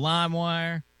something off a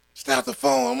LimeWire. Stay off the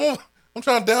phone. I'm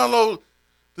trying to download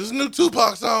this new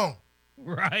Tupac song.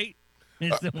 Right.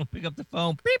 And someone pick up the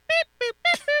phone. Beep, beep, beep,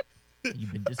 beep, beep.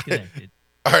 You've been disconnected.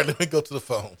 All right, let me go to the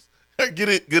phones.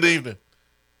 Good evening.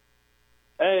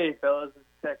 Hey, fellas. It's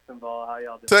Texas Vol. How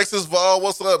y'all doing? Texas Vol,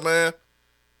 what's up, man?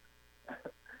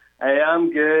 Hey,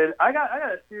 I'm good. I got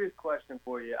a serious question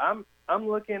for you. I'm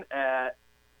looking at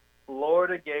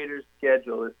Florida Gators'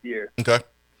 schedule this year. Okay.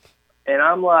 And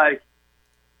I'm like,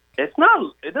 it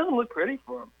doesn't look pretty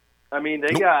for them. I mean,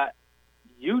 they got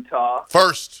Utah,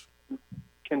 first.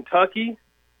 Kentucky.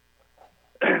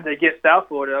 They get South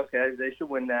Florida. Okay, they should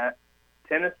win that.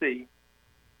 Tennessee.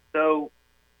 So,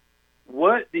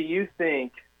 what do you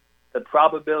think the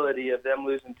probability of them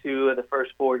losing 2 of the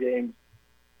first 4 games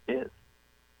is?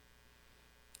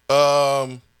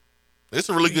 It's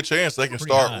a really good chance they can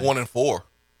Pretty start high. 1-4.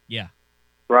 Yeah.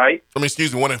 Right? I mean,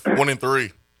 excuse me,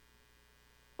 1-3.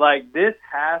 Like, this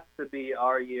has to be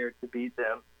our year to beat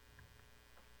them.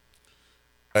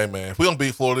 Hey man, if we don't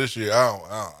beat Florida this year,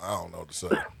 I don't know what to say.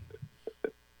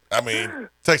 I mean,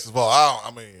 Texas ball. I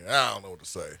don't know what to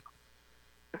say.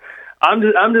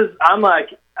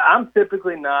 I'm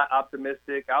typically not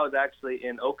optimistic. I was actually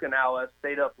in Okinawa,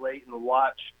 stayed up late and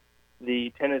watched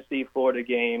the Tennessee-Florida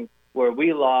game where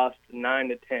we lost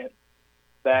 9-10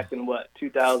 back in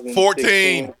 2014.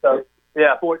 14. So,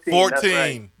 yeah, 14. 14. That's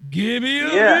right. Give me a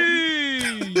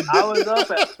V. I was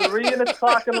up at 3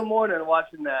 o'clock in the morning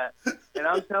watching that, and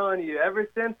I'm telling you, ever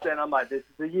since then, I'm like, this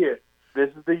is the year. This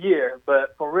is the year.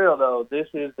 But for real though, this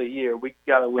is the year. We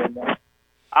gotta win that.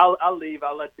 I'll leave.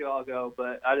 I'll let you all go,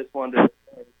 but I just wanted to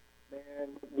say, man,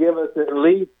 give us at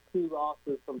least 2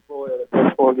 losses from Florida the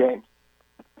first 4 games.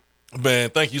 Man,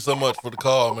 thank you so much for the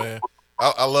call, man.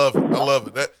 I love it. I love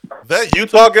it. That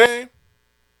Utah game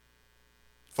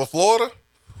for Florida.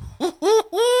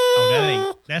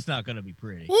 That's not going to be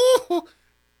pretty.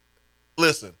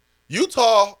 Listen,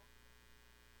 Utah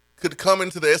could come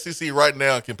into the SEC right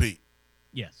now and compete.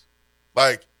 Yes.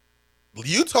 Like,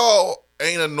 Utah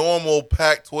ain't a normal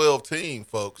Pac-12 team,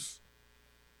 folks.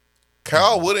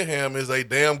 Kyle Whittingham is a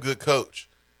damn good coach.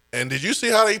 And did you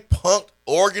see how they punked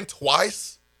Oregon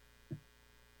twice?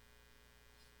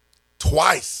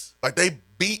 Twice. Like, they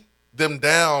beat them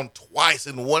down twice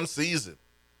in one season.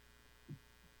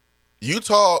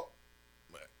 Utah,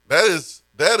 that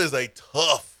is a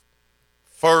tough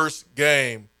first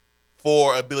game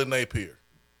for a Billy Napier.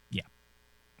 Yeah.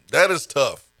 That is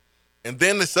tough. And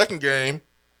then the second game,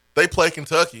 they play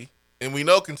Kentucky. And we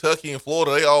know Kentucky and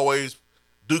Florida, they always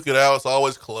duke it out. It's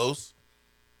always close.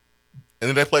 And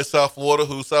then they play South Florida,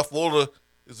 who South Florida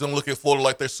is going to look at Florida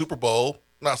like their Super Bowl.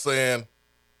 Not saying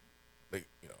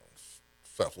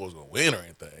South Florida's going to win or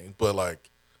anything, but like,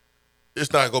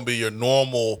 it's not going to be your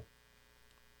normal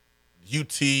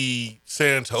UT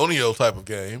San Antonio type of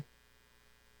game.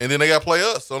 And then they got to play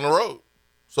us on the road.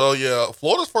 So yeah,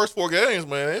 Florida's first 4 games,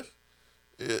 man,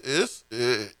 it's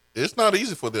not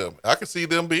easy for them. I can see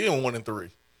them being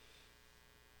 1-3.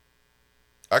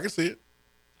 I can see it.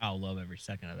 I'll love every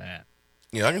second of that.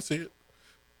 Yeah, I can see it.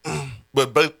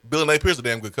 But Billy Napier's a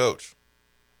damn good coach.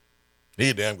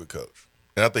 He's a damn good coach.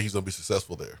 And I think he's going to be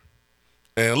successful there.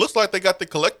 And it looks like they got the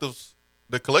collective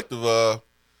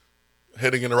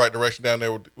heading in the right direction down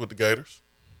there with the Gators.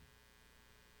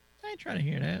 I ain't trying to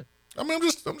hear that. I mean, I'm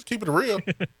just keeping it real.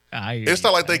 It's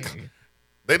not like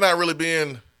they're not really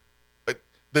being like,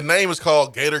 the name is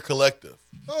called Gator Collective.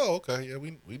 Oh, okay. Yeah,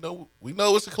 we know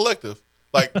it's a collective.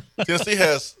 Like Tennessee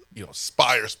has,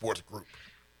 Spire Sports Group.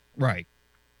 Right.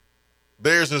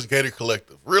 Theirs is Gator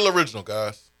Collective. Real original,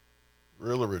 guys.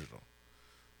 Real original.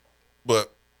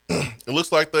 But it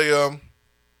looks like they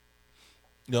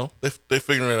they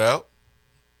figuring it out.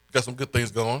 Got some good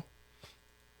things going.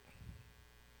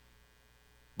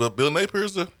 But Bill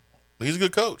Napier's he's a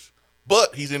good coach.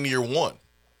 But he's in year 1.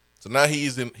 So now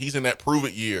he's in that prove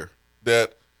it year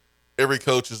that every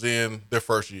coach is in their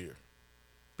first year.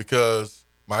 Because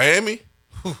Miami,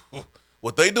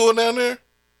 what they doing down there,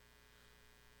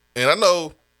 and I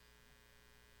know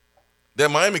that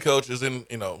Miami coach is in,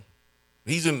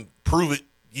 he's in prove it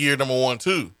year number 1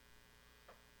 too.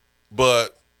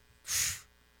 But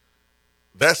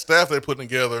that staff they're putting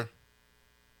together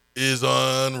is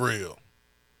unreal.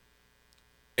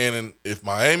 And if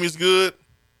Miami's good,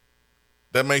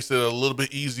 that makes it a little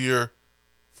bit easier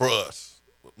for us.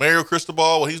 Mario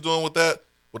Cristobal, what he's doing with that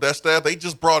staff, they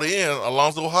just brought in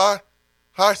Alonzo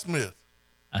Highsmith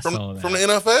from the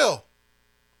NFL.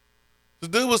 The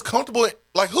dude was comfortable.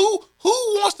 Like, who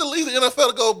wants to leave the NFL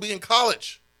to go be in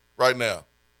college right now?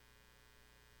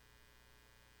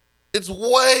 It's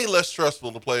way less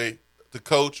stressful to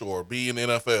coach or be in the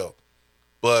NFL.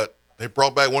 But they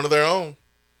brought back one of their own.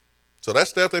 So that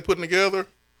staff they're putting together,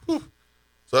 so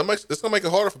it's gonna make it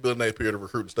harder for Bill Napier to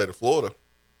recruit the state of Florida.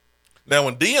 Now,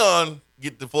 when Dion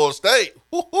get to Florida State,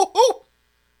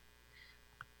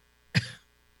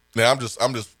 now I'm just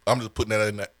putting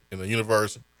that in the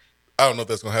universe. I don't know if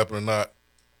that's gonna happen or not,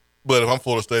 but if I'm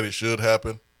Florida State, it should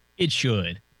happen. It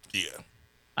should. Yeah.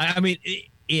 I mean,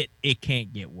 it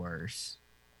can't get worse.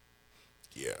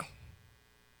 Yeah.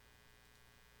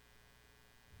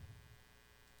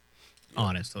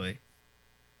 Honestly.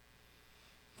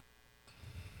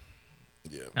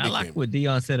 Yeah, I like what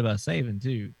Dion said about Saban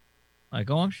too. Like,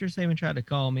 oh, I'm sure Saban tried to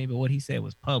call me, but what he said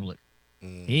was public.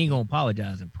 Mm-hmm. He ain't gonna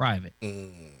apologize in private.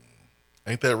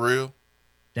 Ain't that real?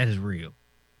 That is real.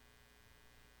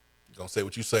 You're gonna say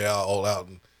what you say out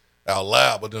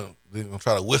loud, but then you're gonna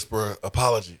try to whisper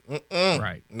apology.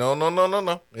 Right. No.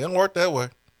 It don't work that way.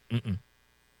 Mm-mm.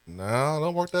 No, it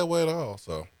don't work that way at all.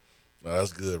 So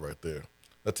that's good right there.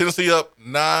 Now, Tennessee up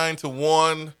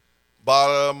 9-1,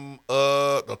 bottom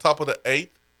the top of the 8th.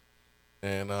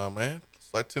 And man,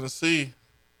 it's like Tennessee.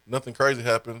 Nothing crazy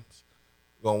happens.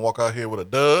 We're gonna walk out here with a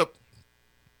dub.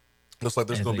 Looks like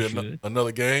there's gonna be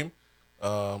another game.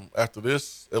 After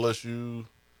this, LSU,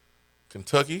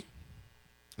 Kentucky.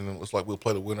 And it looks like we'll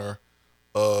play the winner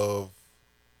of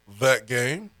that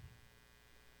game.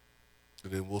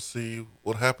 And then we'll see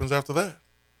what happens after that.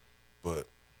 But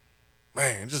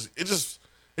man, it just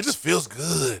feels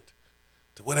good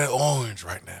to wear that orange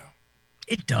right now.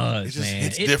 It does, man.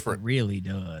 It's different. It really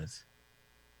does.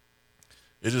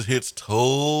 It just hits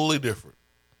totally different.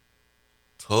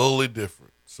 Totally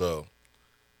different. So,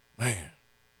 man,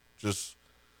 just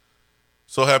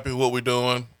so happy with what we're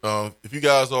doing. If you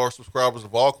guys are subscribers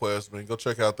of VolQuest, man, go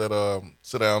check out that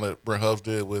sit down that Brent Hubbs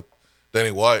did with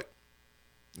Danny White.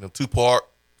 You know, 2-part.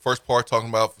 First part talking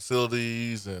about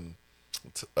facilities and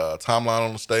timeline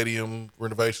on the stadium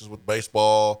renovations with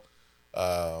baseball.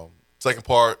 Second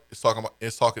part is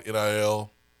talking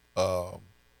NIL.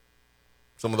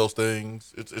 Some of those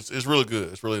things. It's really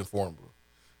good. It's really informative.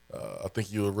 I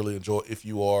think you will really enjoy it if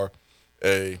you are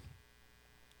a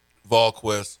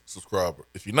VolQuest subscriber.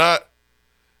 If you're not,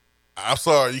 I'm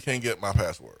sorry, you can't get my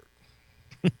password.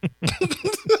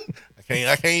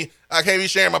 I can't be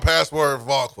sharing my password for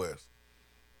VolQuest.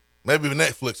 Maybe with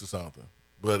Netflix or something.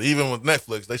 But even with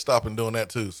Netflix, they stopping doing that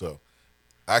too. So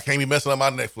I can't be messing up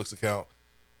my Netflix account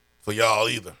for y'all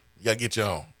either. You gotta get your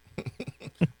own.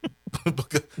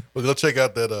 But go check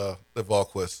out that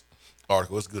VolQuest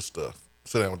article. It's good stuff.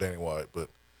 Sit down with Danny White. But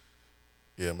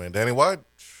yeah, man, Danny White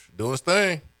doing his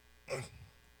thing.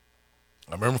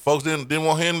 I remember folks didn't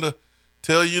want him to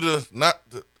tell you to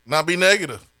not be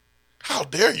negative. How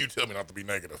dare you tell me not to be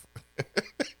negative?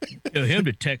 Tell him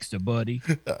to text a buddy.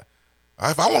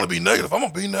 If I want to be negative, I'm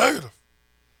gonna be negative.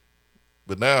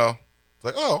 But now it's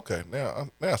like, oh, okay. Now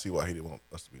I see why he didn't want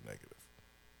us to be negative.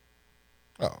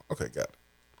 Oh, okay, got it.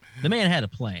 The man had a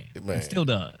plan. He still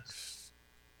does.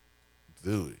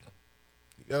 Dude,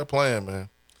 you got a plan, man.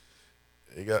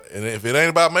 And if it ain't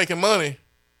about making money,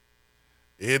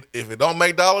 if it don't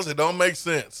make dollars, it don't make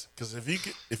sense. Because if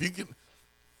you can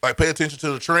like pay attention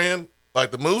to the trend,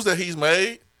 like the moves that he's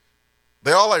made,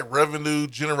 they're all like revenue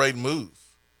generating moves.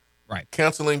 Right.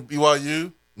 Canceling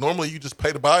BYU, normally you just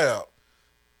pay the buyout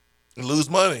and lose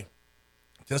money.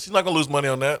 Tennessee's not gonna lose money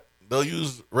on that. They'll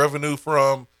use revenue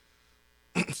from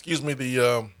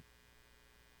the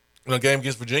game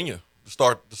against Virginia to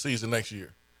start the season next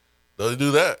year. They'll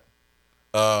do that.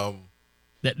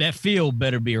 That field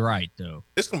better be right though.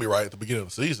 It's gonna be right at the beginning of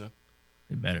the season.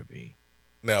 It better be.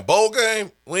 Now, bowl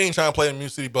game, we ain't trying to play in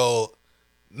Music City Bowl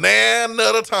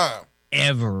another time.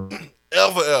 Ever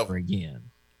again.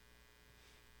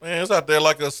 Man, it's out there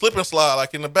like a slip and slide,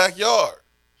 like in the backyard.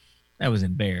 That was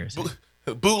embarrassing.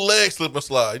 Bootleg slip and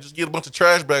slide. You just get a bunch of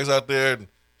trash bags out there and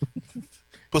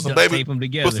put some baby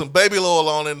oil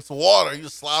on it and some water. You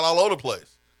just slide all over the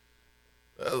place.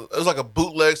 It was like a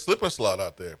bootleg slip and slide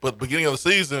out there. But beginning of the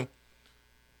season,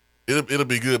 it'll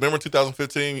be good. Remember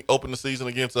 2015 opened the season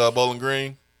against Bowling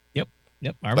Green? Yep.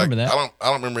 I remember that. I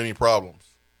don't remember any problems.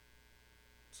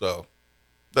 So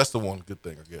that's the one good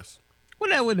thing, I guess. Well,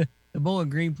 that when the Bowling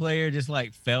Green player just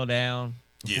like fell down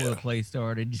before the play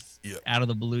started, just out of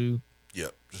the blue.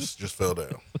 Yep, just fell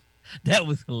down. That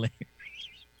was hilarious.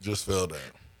 Just fell down.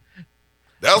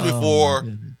 That was before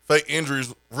fake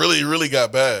injuries really, really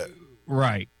got bad.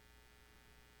 Right.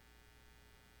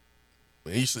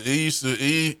 It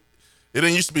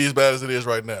didn't used to be as bad as it is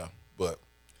right now, but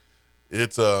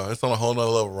it's on a whole nother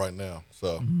level right now.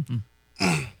 So,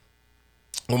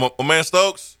 well, my man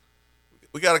Stokes,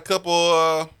 we got a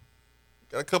couple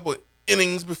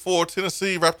innings before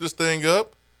Tennessee wrap this thing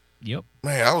up. Yep.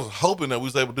 Man, I was hoping that we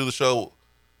was able to do the show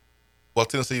while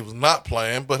Tennessee was not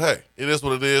playing, but hey, it is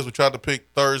what it is. We tried to pick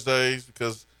Thursdays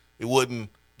because it wouldn't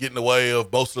get in the way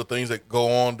of most of the things that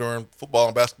go on during football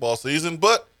and basketball season.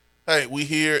 But hey, we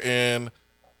here, and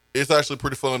it's actually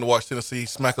pretty fun to watch Tennessee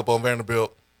smack up on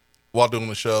Vanderbilt while doing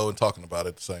the show and talking about it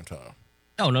at the same time.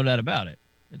 Oh, no doubt about it.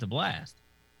 It's a blast.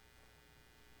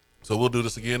 So we'll do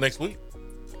this again next week.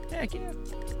 Heck yeah.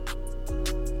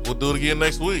 We'll do it again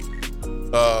next week.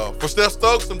 For Steph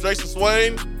Stokes, I'm Jason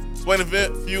Swain. Swain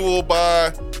Event fueled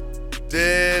by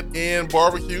Dead End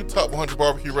Barbecue, top 100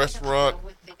 barbecue restaurant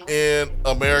in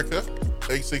America.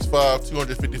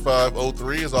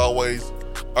 865-255-03 is always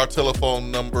our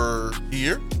telephone number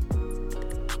here.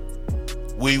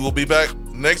 We will be back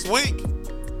next week.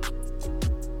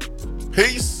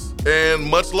 Peace and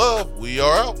much love. We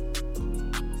are out.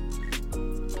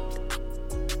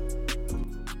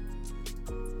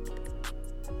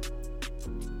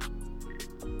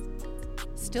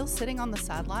 Still sitting on the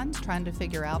sidelines trying to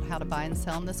figure out how to buy and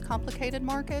sell in this complicated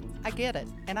market? I get it,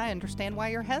 and I understand why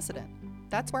you're hesitant.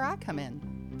 That's where I come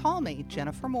in. Call me,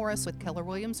 Jennifer Morris with Keller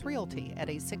Williams Realty at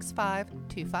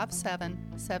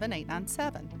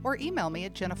 865-257-7897 or email me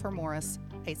at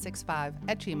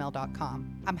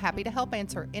jennifermorris865@gmail.com. I'm happy to help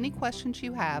answer any questions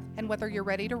you have, and whether you're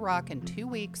ready to rock in 2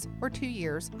 weeks or 2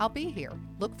 years, I'll be here.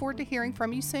 Look forward to hearing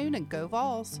from you soon, and go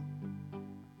Vols.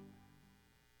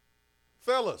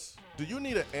 Fellas, do you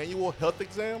need an annual health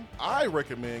exam? I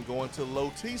recommend going to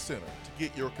Low T Center to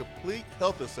get your complete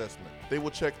health assessment. They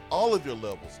will check all of your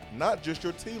levels, not just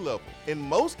your T level. In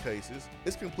most cases,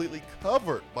 it's completely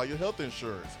covered by your health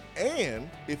insurance. And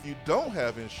if you don't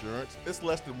have insurance, it's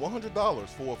less than $100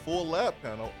 for a full lab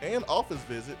panel and office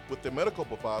visit with the medical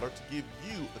provider to give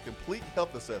you a complete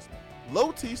health assessment.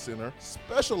 Low T Center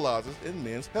specializes in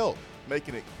men's health,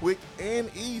 making it quick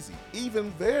and easy, even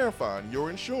verifying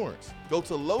your insurance. Go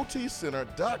to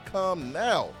lowtcenter.com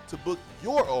now to book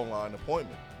your online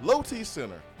appointment. Low T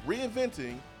Center,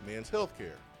 reinventing men's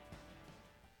healthcare.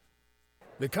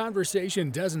 The conversation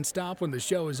doesn't stop when the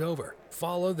show is over.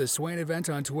 Follow the Swain Event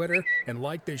on Twitter and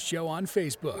like the show on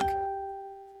Facebook.